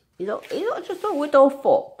fox. He's not just a little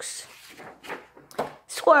fox.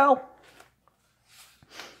 Squirrel.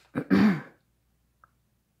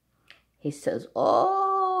 He says,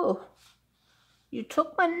 "Oh, you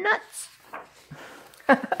took my nuts."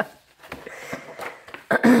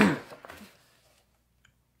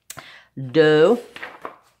 Doe.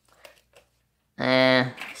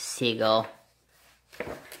 Seagull.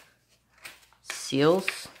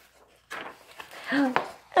 Seals.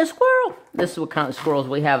 A squirrel. This is what kind of squirrels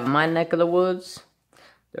we have in my neck of the woods.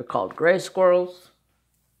 They're called gray squirrels.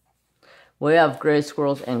 We have gray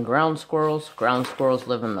squirrels and ground squirrels. Ground squirrels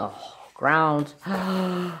live in the ground.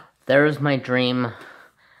 There's my dream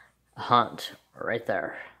hunt right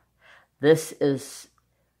there. This is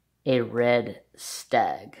a red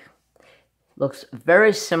stag. Looks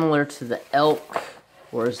very similar to the elk.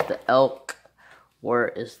 Where's the elk? Where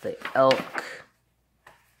is the elk?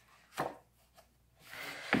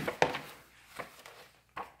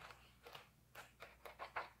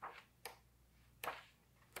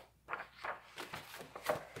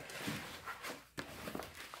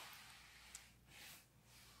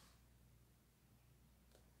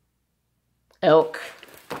 Elk,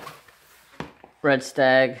 red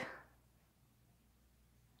stag.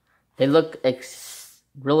 They look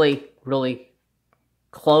really, really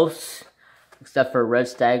close, except for red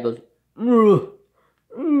stag goes, "Ugh,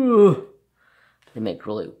 ugh." They make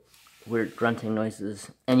really weird grunting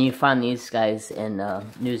noises. And you find these guys in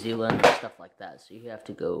New Zealand and stuff like that, so you have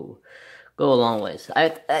to go a long ways.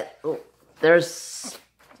 There's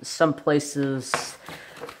some places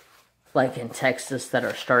like in Texas that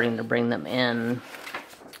are starting to bring them in,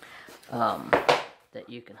 that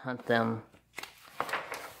you can hunt them,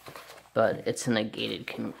 but it's in a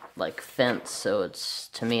gated fence, so it's,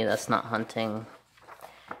 to me, that's not hunting.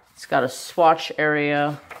 It's got a swatch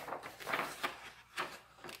area.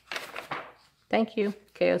 Thank you,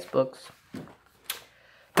 Chaos Books.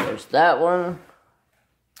 There's that one,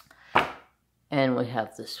 and we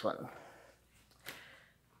have this one.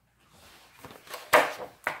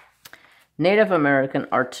 Native American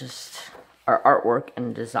artist are artwork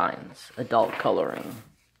and designs, adult coloring.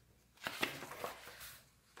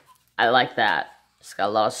 I like that. It's got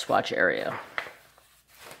a lot of swatch area.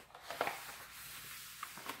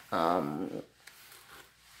 I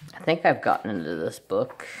think I've gotten into this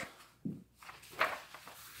book.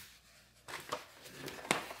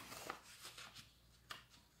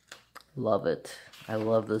 Love it. I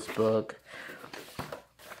love this book.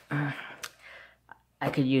 I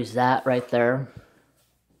could use that right there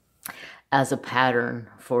as a pattern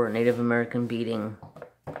for a Native American beading.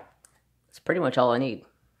 It's pretty much all I need.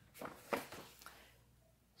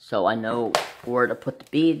 So I know where to put the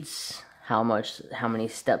beads, how many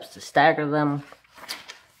steps to stagger them,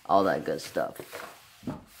 all that good stuff.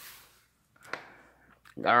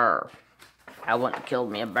 Grr. I went and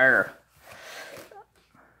killed me a bear.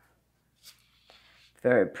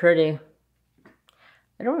 Very pretty.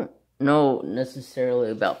 I don't know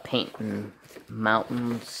necessarily about painting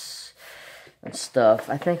mountains and stuff.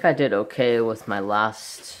 I think I did okay with my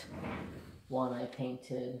last one I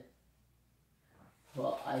painted.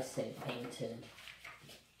 Well, I say painted.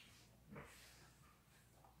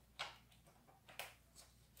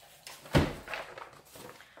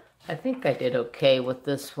 I think I did okay with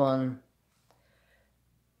this one,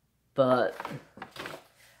 but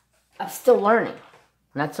I'm still learning.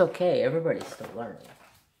 And that's okay, everybody's still learning.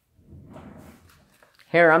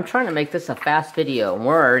 Here, I'm trying to make this a fast video, and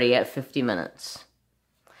we're already at 50 minutes.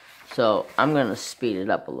 So, I'm going to speed it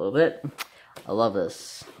up a little bit. I love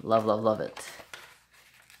this. Love, love, love it.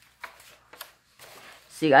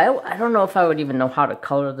 See, I don't know if I would even know how to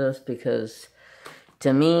color this, because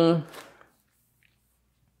to me,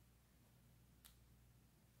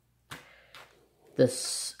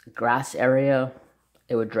 this grass area,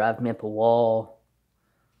 it would drive me up a wall.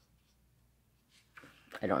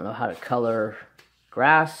 I don't know how to color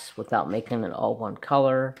grass without making it all one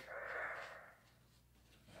color.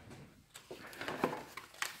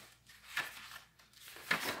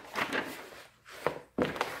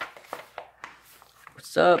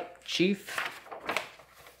 What's up, Chief?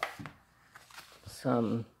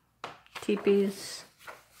 Some teepees.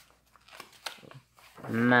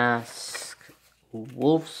 Mask.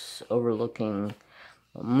 Wolves overlooking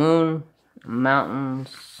a moon.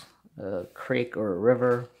 Mountains. A creek or a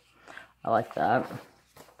river. I like that.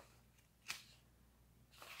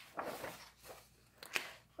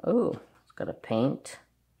 Oh, it's got a paint.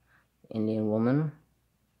 Indian woman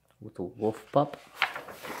with a wolf pup.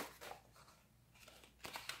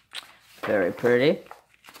 Very pretty.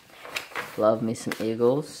 Love me some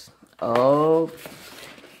eagles. Oh,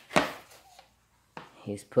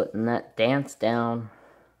 he's putting that dance down.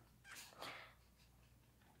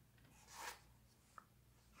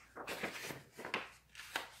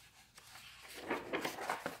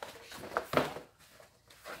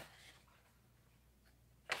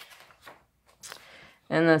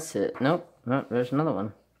 And that's it. Nope, there's another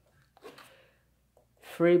one.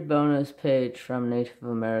 Free bonus page from Native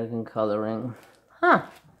American Coloring. Huh,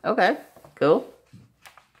 okay, cool.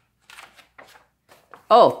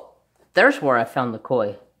 Oh, there's where I found the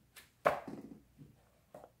koi.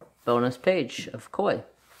 Bonus page of koi.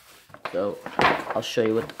 So, I'll show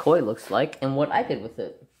you what the koi looks like and what I did with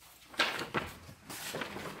it.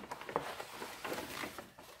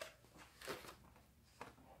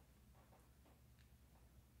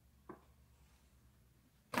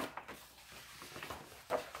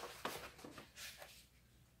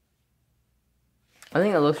 I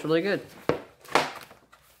think it looks really good.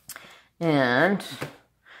 And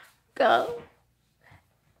go.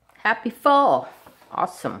 Happy fall.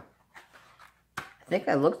 Awesome. I think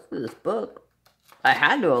I looked through this book. I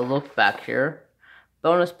had to have looked back here.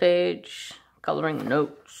 Bonus page. Coloring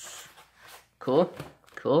notes. Cool.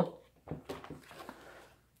 Cool.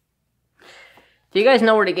 Do you guys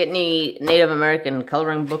know where to get any Native American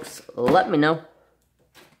coloring books? Let me know.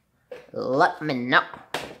 Let me know.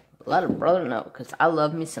 Let a brother know, because I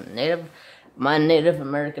love me some my Native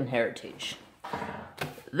American heritage.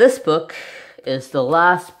 This book is the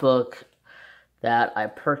last book that I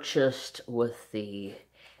purchased with the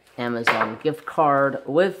Amazon gift card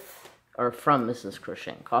from Mrs.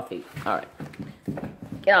 Crocheting Coffee. Alright.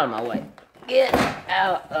 Get out of my way. Get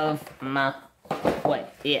out of my way.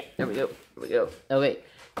 Yeah, there we go. There we go. Okay.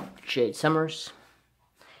 Jade Summers.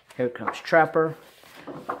 Here comes Trapper.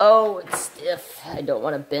 Oh, it's stiff. I don't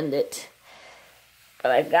want to bend it.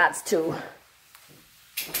 But I've got to.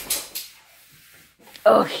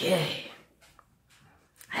 Okay.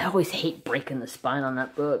 I always hate breaking the spine on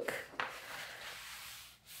that book.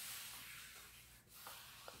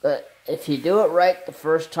 But if you do it right the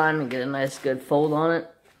first time and get a nice good fold on it,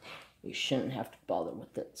 you shouldn't have to bother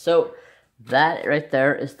with it. So, That right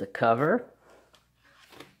there is the cover.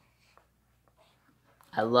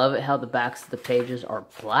 I love it how the backs of the pages are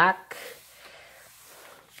black.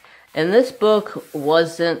 And this book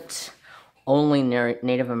wasn't only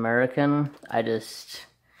Native American. I just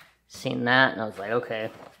seen that and I was like, okay,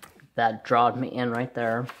 that drawed me in right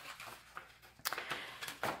there.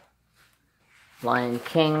 Lion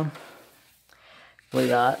King. We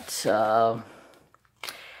got,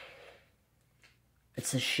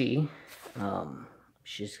 it's a she.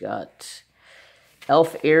 She's got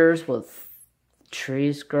elf ears with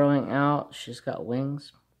trees growing out. She's got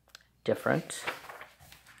wings. Different.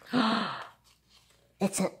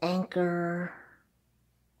 It's an anchor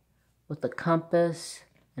with a compass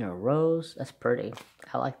and a rose. That's pretty.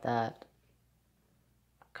 I like that.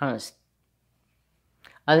 Kind of,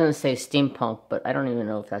 I was going to say steampunk, but I don't even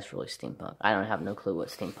know if that's really steampunk. I don't have no clue what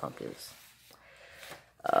steampunk is.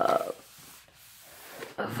 A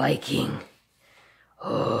Viking.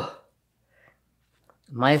 Oh.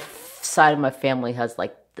 My side of my family has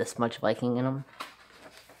like this much Viking in them.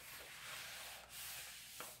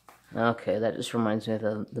 Okay, that just reminds me of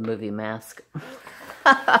the movie Mask.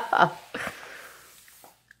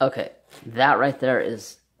 Okay, that right there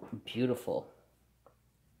is beautiful.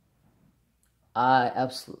 I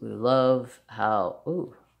absolutely love how,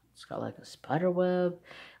 ooh, it's got like a spider web.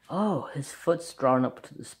 Oh, his foot's drawn up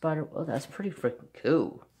to the spider. Oh, that's pretty freaking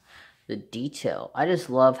cool. The detail. I just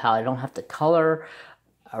love how I don't have to color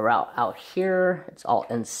around out here. It's all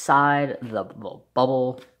inside the little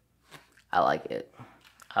bubble. I like it.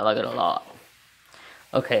 I like it a lot.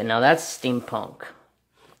 Okay, now that's steampunk.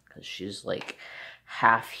 Because she's like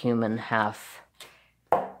half human, half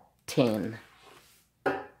tin.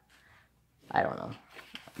 I don't know.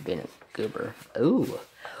 I'm being a goober. Ooh.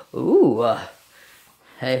 Ooh.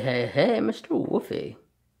 Hey, Mr. Woofy.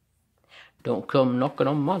 Don't come knocking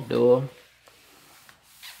on my door.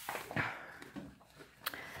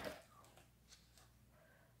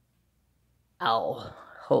 Ow.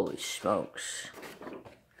 Holy smokes.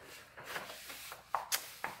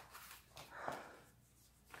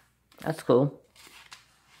 That's cool.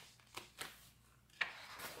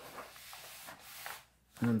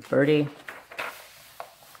 And birdie.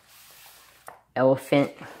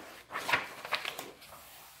 Elephant.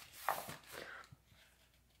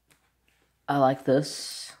 I like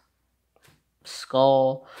this.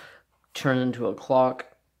 Skull turned into a clock.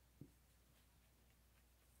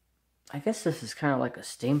 I guess this is kind of like a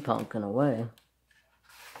steampunk in a way.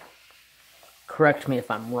 Correct me if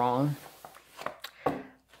I'm wrong.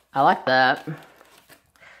 I like that.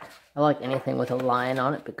 I like anything with a lion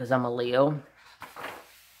on it because I'm a Leo.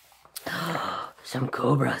 Some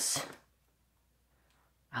cobras.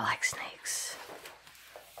 I like snakes.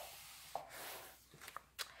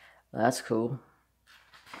 That's cool.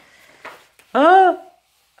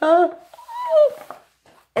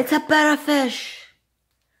 It's a better fish.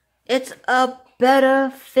 It's a better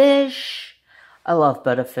fish. I love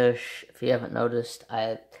better fish. If you haven't noticed,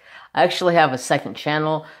 I actually have a second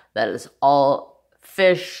channel that is all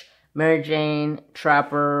fish, Mary Jane,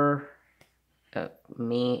 Trapper,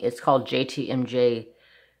 me. It's called JTMJ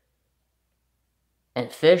and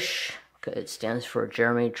Fish. It stands for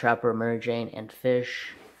Jeremy, Trapper, Mary Jane, and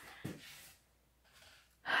Fish.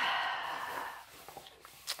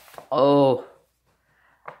 Oh,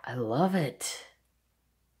 I love it.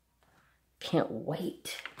 Can't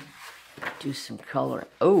wait. Do some coloring.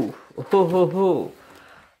 Oh,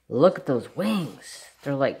 look at those wings.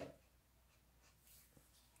 They're like,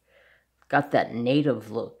 got that native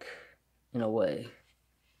look in a way.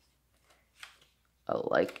 I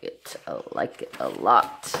like it. I like it a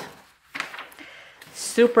lot.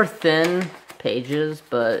 Super thin pages,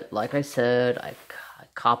 but like I said, I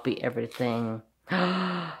copy everything.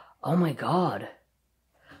 Oh my god.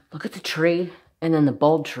 Look at the tree and then the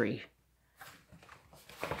bulb tree.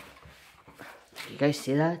 You guys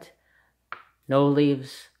see that? No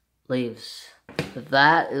leaves, leaves.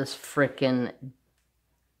 That is freaking...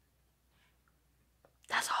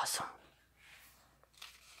 That's awesome.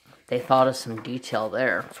 They thought of some detail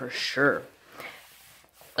there, for sure.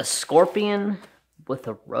 A scorpion with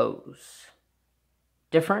a rose.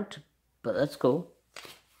 Different, but that's cool.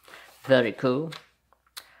 Very cool.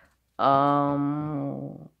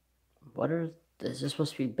 Is this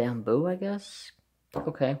supposed to be bamboo, I guess?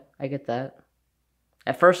 Okay, I get that.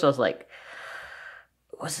 At first I was like,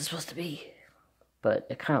 what's it supposed to be? But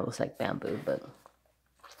it kind of looks like bamboo, but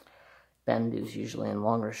bamboo's usually in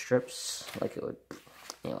longer strips, like it would.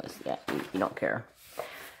 Anyways, yeah, you don't care.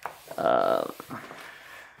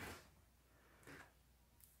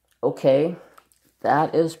 Okay,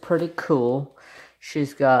 that is pretty cool.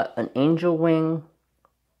 She's got an angel wing,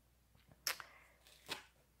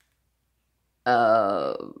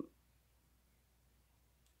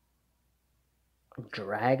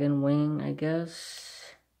 dragon wing, I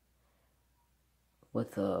guess,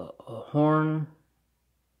 with a horn,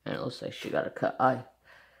 and it looks like she got a cut eye.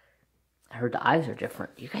 I heard the eyes are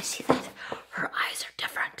different. You guys see that? Her eyes are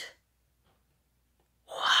different.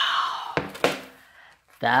 Wow.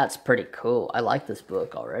 That's pretty cool. I like this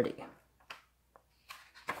book already.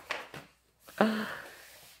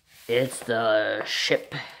 It's the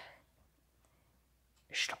ship.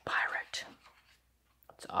 It's the pirate.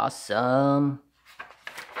 It's awesome.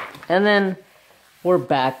 And then we're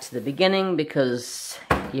back to the beginning because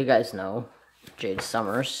you guys know Jade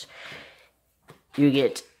Summers. You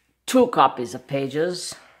get 2 copies of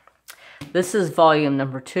pages. This is volume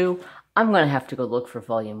number 2. I'm gonna have to go look for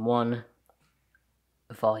volume 1,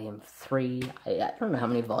 volume 3. I don't know how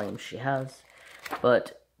many volumes she has,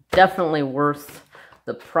 but definitely worth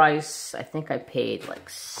the price. I think I paid like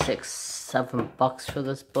 $6-7 for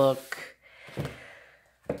this book.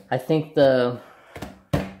 I think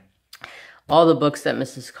all the books that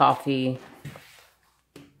Mrs. Coffee,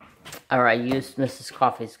 or I used Mrs.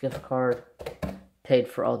 Coffee's gift card, paid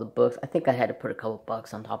for all the books. I think I had to put a couple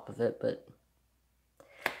bucks on top of it, but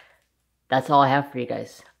that's all I have for you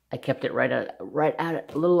guys. I kept it right at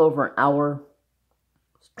a little over an hour.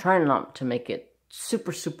 I was trying not to make it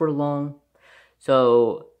super long.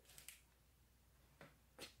 So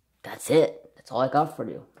that's it. That's all I got for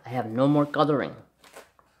you. I have no more coloring.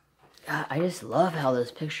 God, I just love how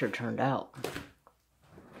this picture turned out.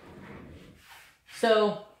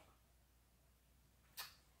 So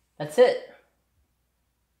that's it.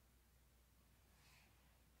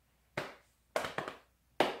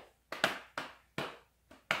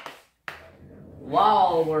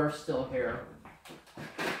 While we're still here,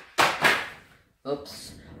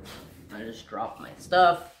 oops, I just dropped my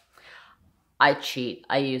stuff. I cheat.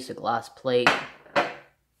 I use a glass plate.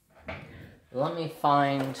 Let me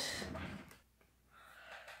find.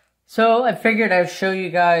 So I figured I'd show you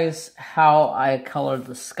guys how I colored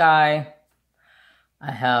the sky.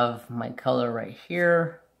 I have my color right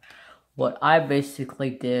here. What I basically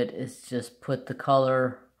did is just put the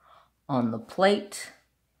color on the plate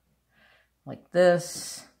like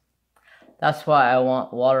this. That's why I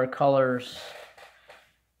want watercolors.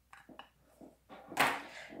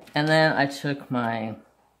 And then I took my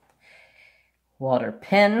water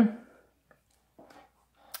pen.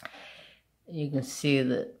 You can see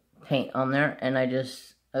the paint on there, and I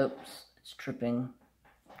just, oops, it's dripping.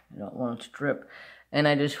 I don't want it to drip. And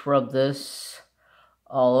I just rub this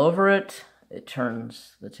all over it. It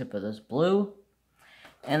turns the tip of this blue.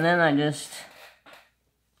 And then I just,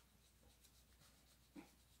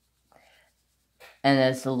 and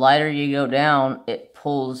as the lighter you go down, it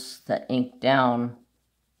pulls the ink down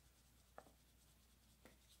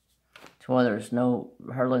to where there's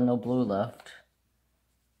hardly no blue left.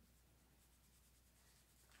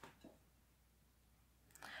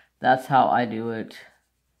 That's how I do it.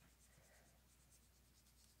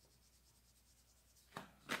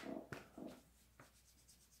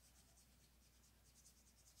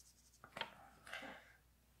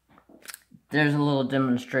 There's a little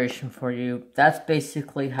demonstration for you. That's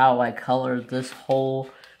basically how I colored this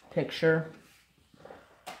whole picture.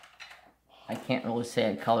 I can't really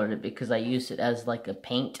say I colored it because I used it as like a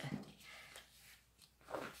paint.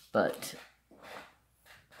 But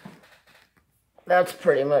that's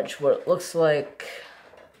pretty much what it looks like.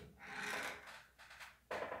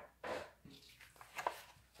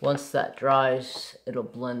 Once that dries, it'll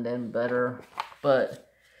blend in better. But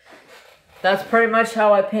that's pretty much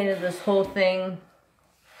how I painted this whole thing.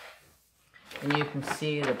 And you can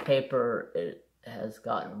see the paper, it has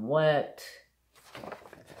gotten wet.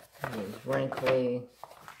 It is wrinkly.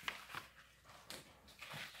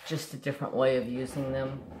 Just a different way of using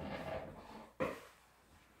them.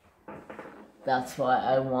 That's why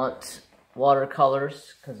I want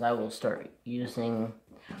watercolors, because I will start using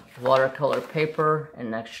watercolor paper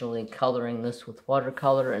and actually coloring this with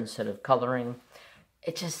watercolor instead of coloring.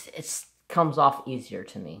 It comes off easier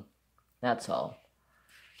to me. That's all.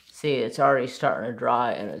 See, it's already starting to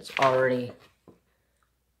dry and it's already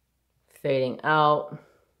fading out.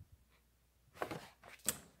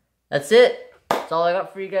 That's it. That's all I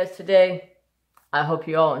got for you guys today. I hope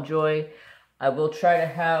you all enjoy. I will try to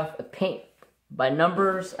have a paint by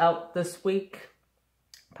numbers out this week.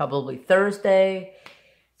 Probably Thursday.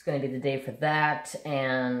 It's going to be the day for that.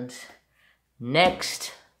 And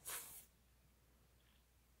next,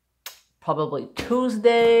 probably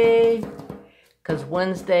Tuesday, because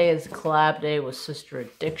Wednesday is collab day with Sister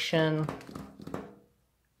Addiction.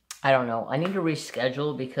 I don't know. I need to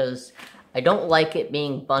reschedule because I don't like it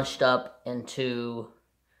being bunched up into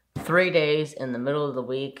 3 days in the middle of the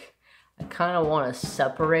week. I kind of want to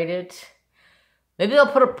separate it. Maybe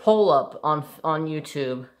I'll put a poll up on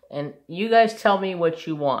YouTube, and you guys tell me what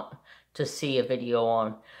you want to see a video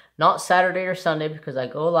on. Not Saturday or Sunday, because I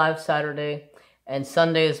go live Saturday, and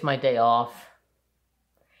Sunday is my day off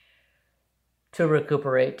to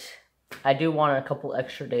recuperate. I do want a couple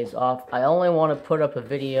extra days off. I only want to put up a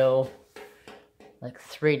video like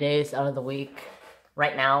 3 days out of the week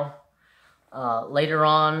right now. Later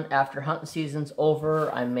on, after hunting season's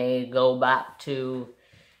over, I may go back to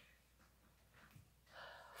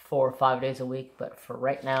 4 or 5 days a week, but for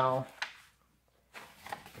right now,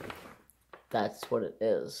 that's what it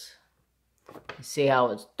is. You see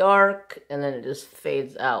how it's dark, and then it just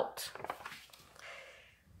fades out.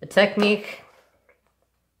 The technique,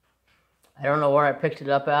 I don't know where I picked it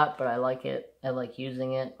up at, but I like it. I like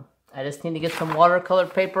using it. I just need to get some watercolor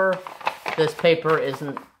paper. This paper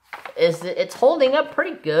it's holding up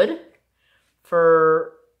pretty good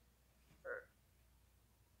for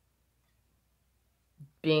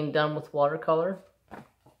being done with watercolor.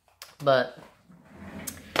 But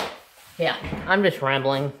yeah, I'm just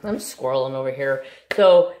rambling. I'm squirreling over here.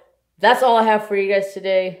 So that's all I have for you guys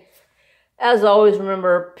today. As always,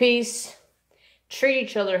 remember, peace. Treat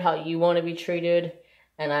each other how you want to be treated.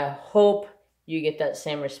 And I hope you get that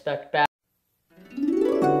same respect back.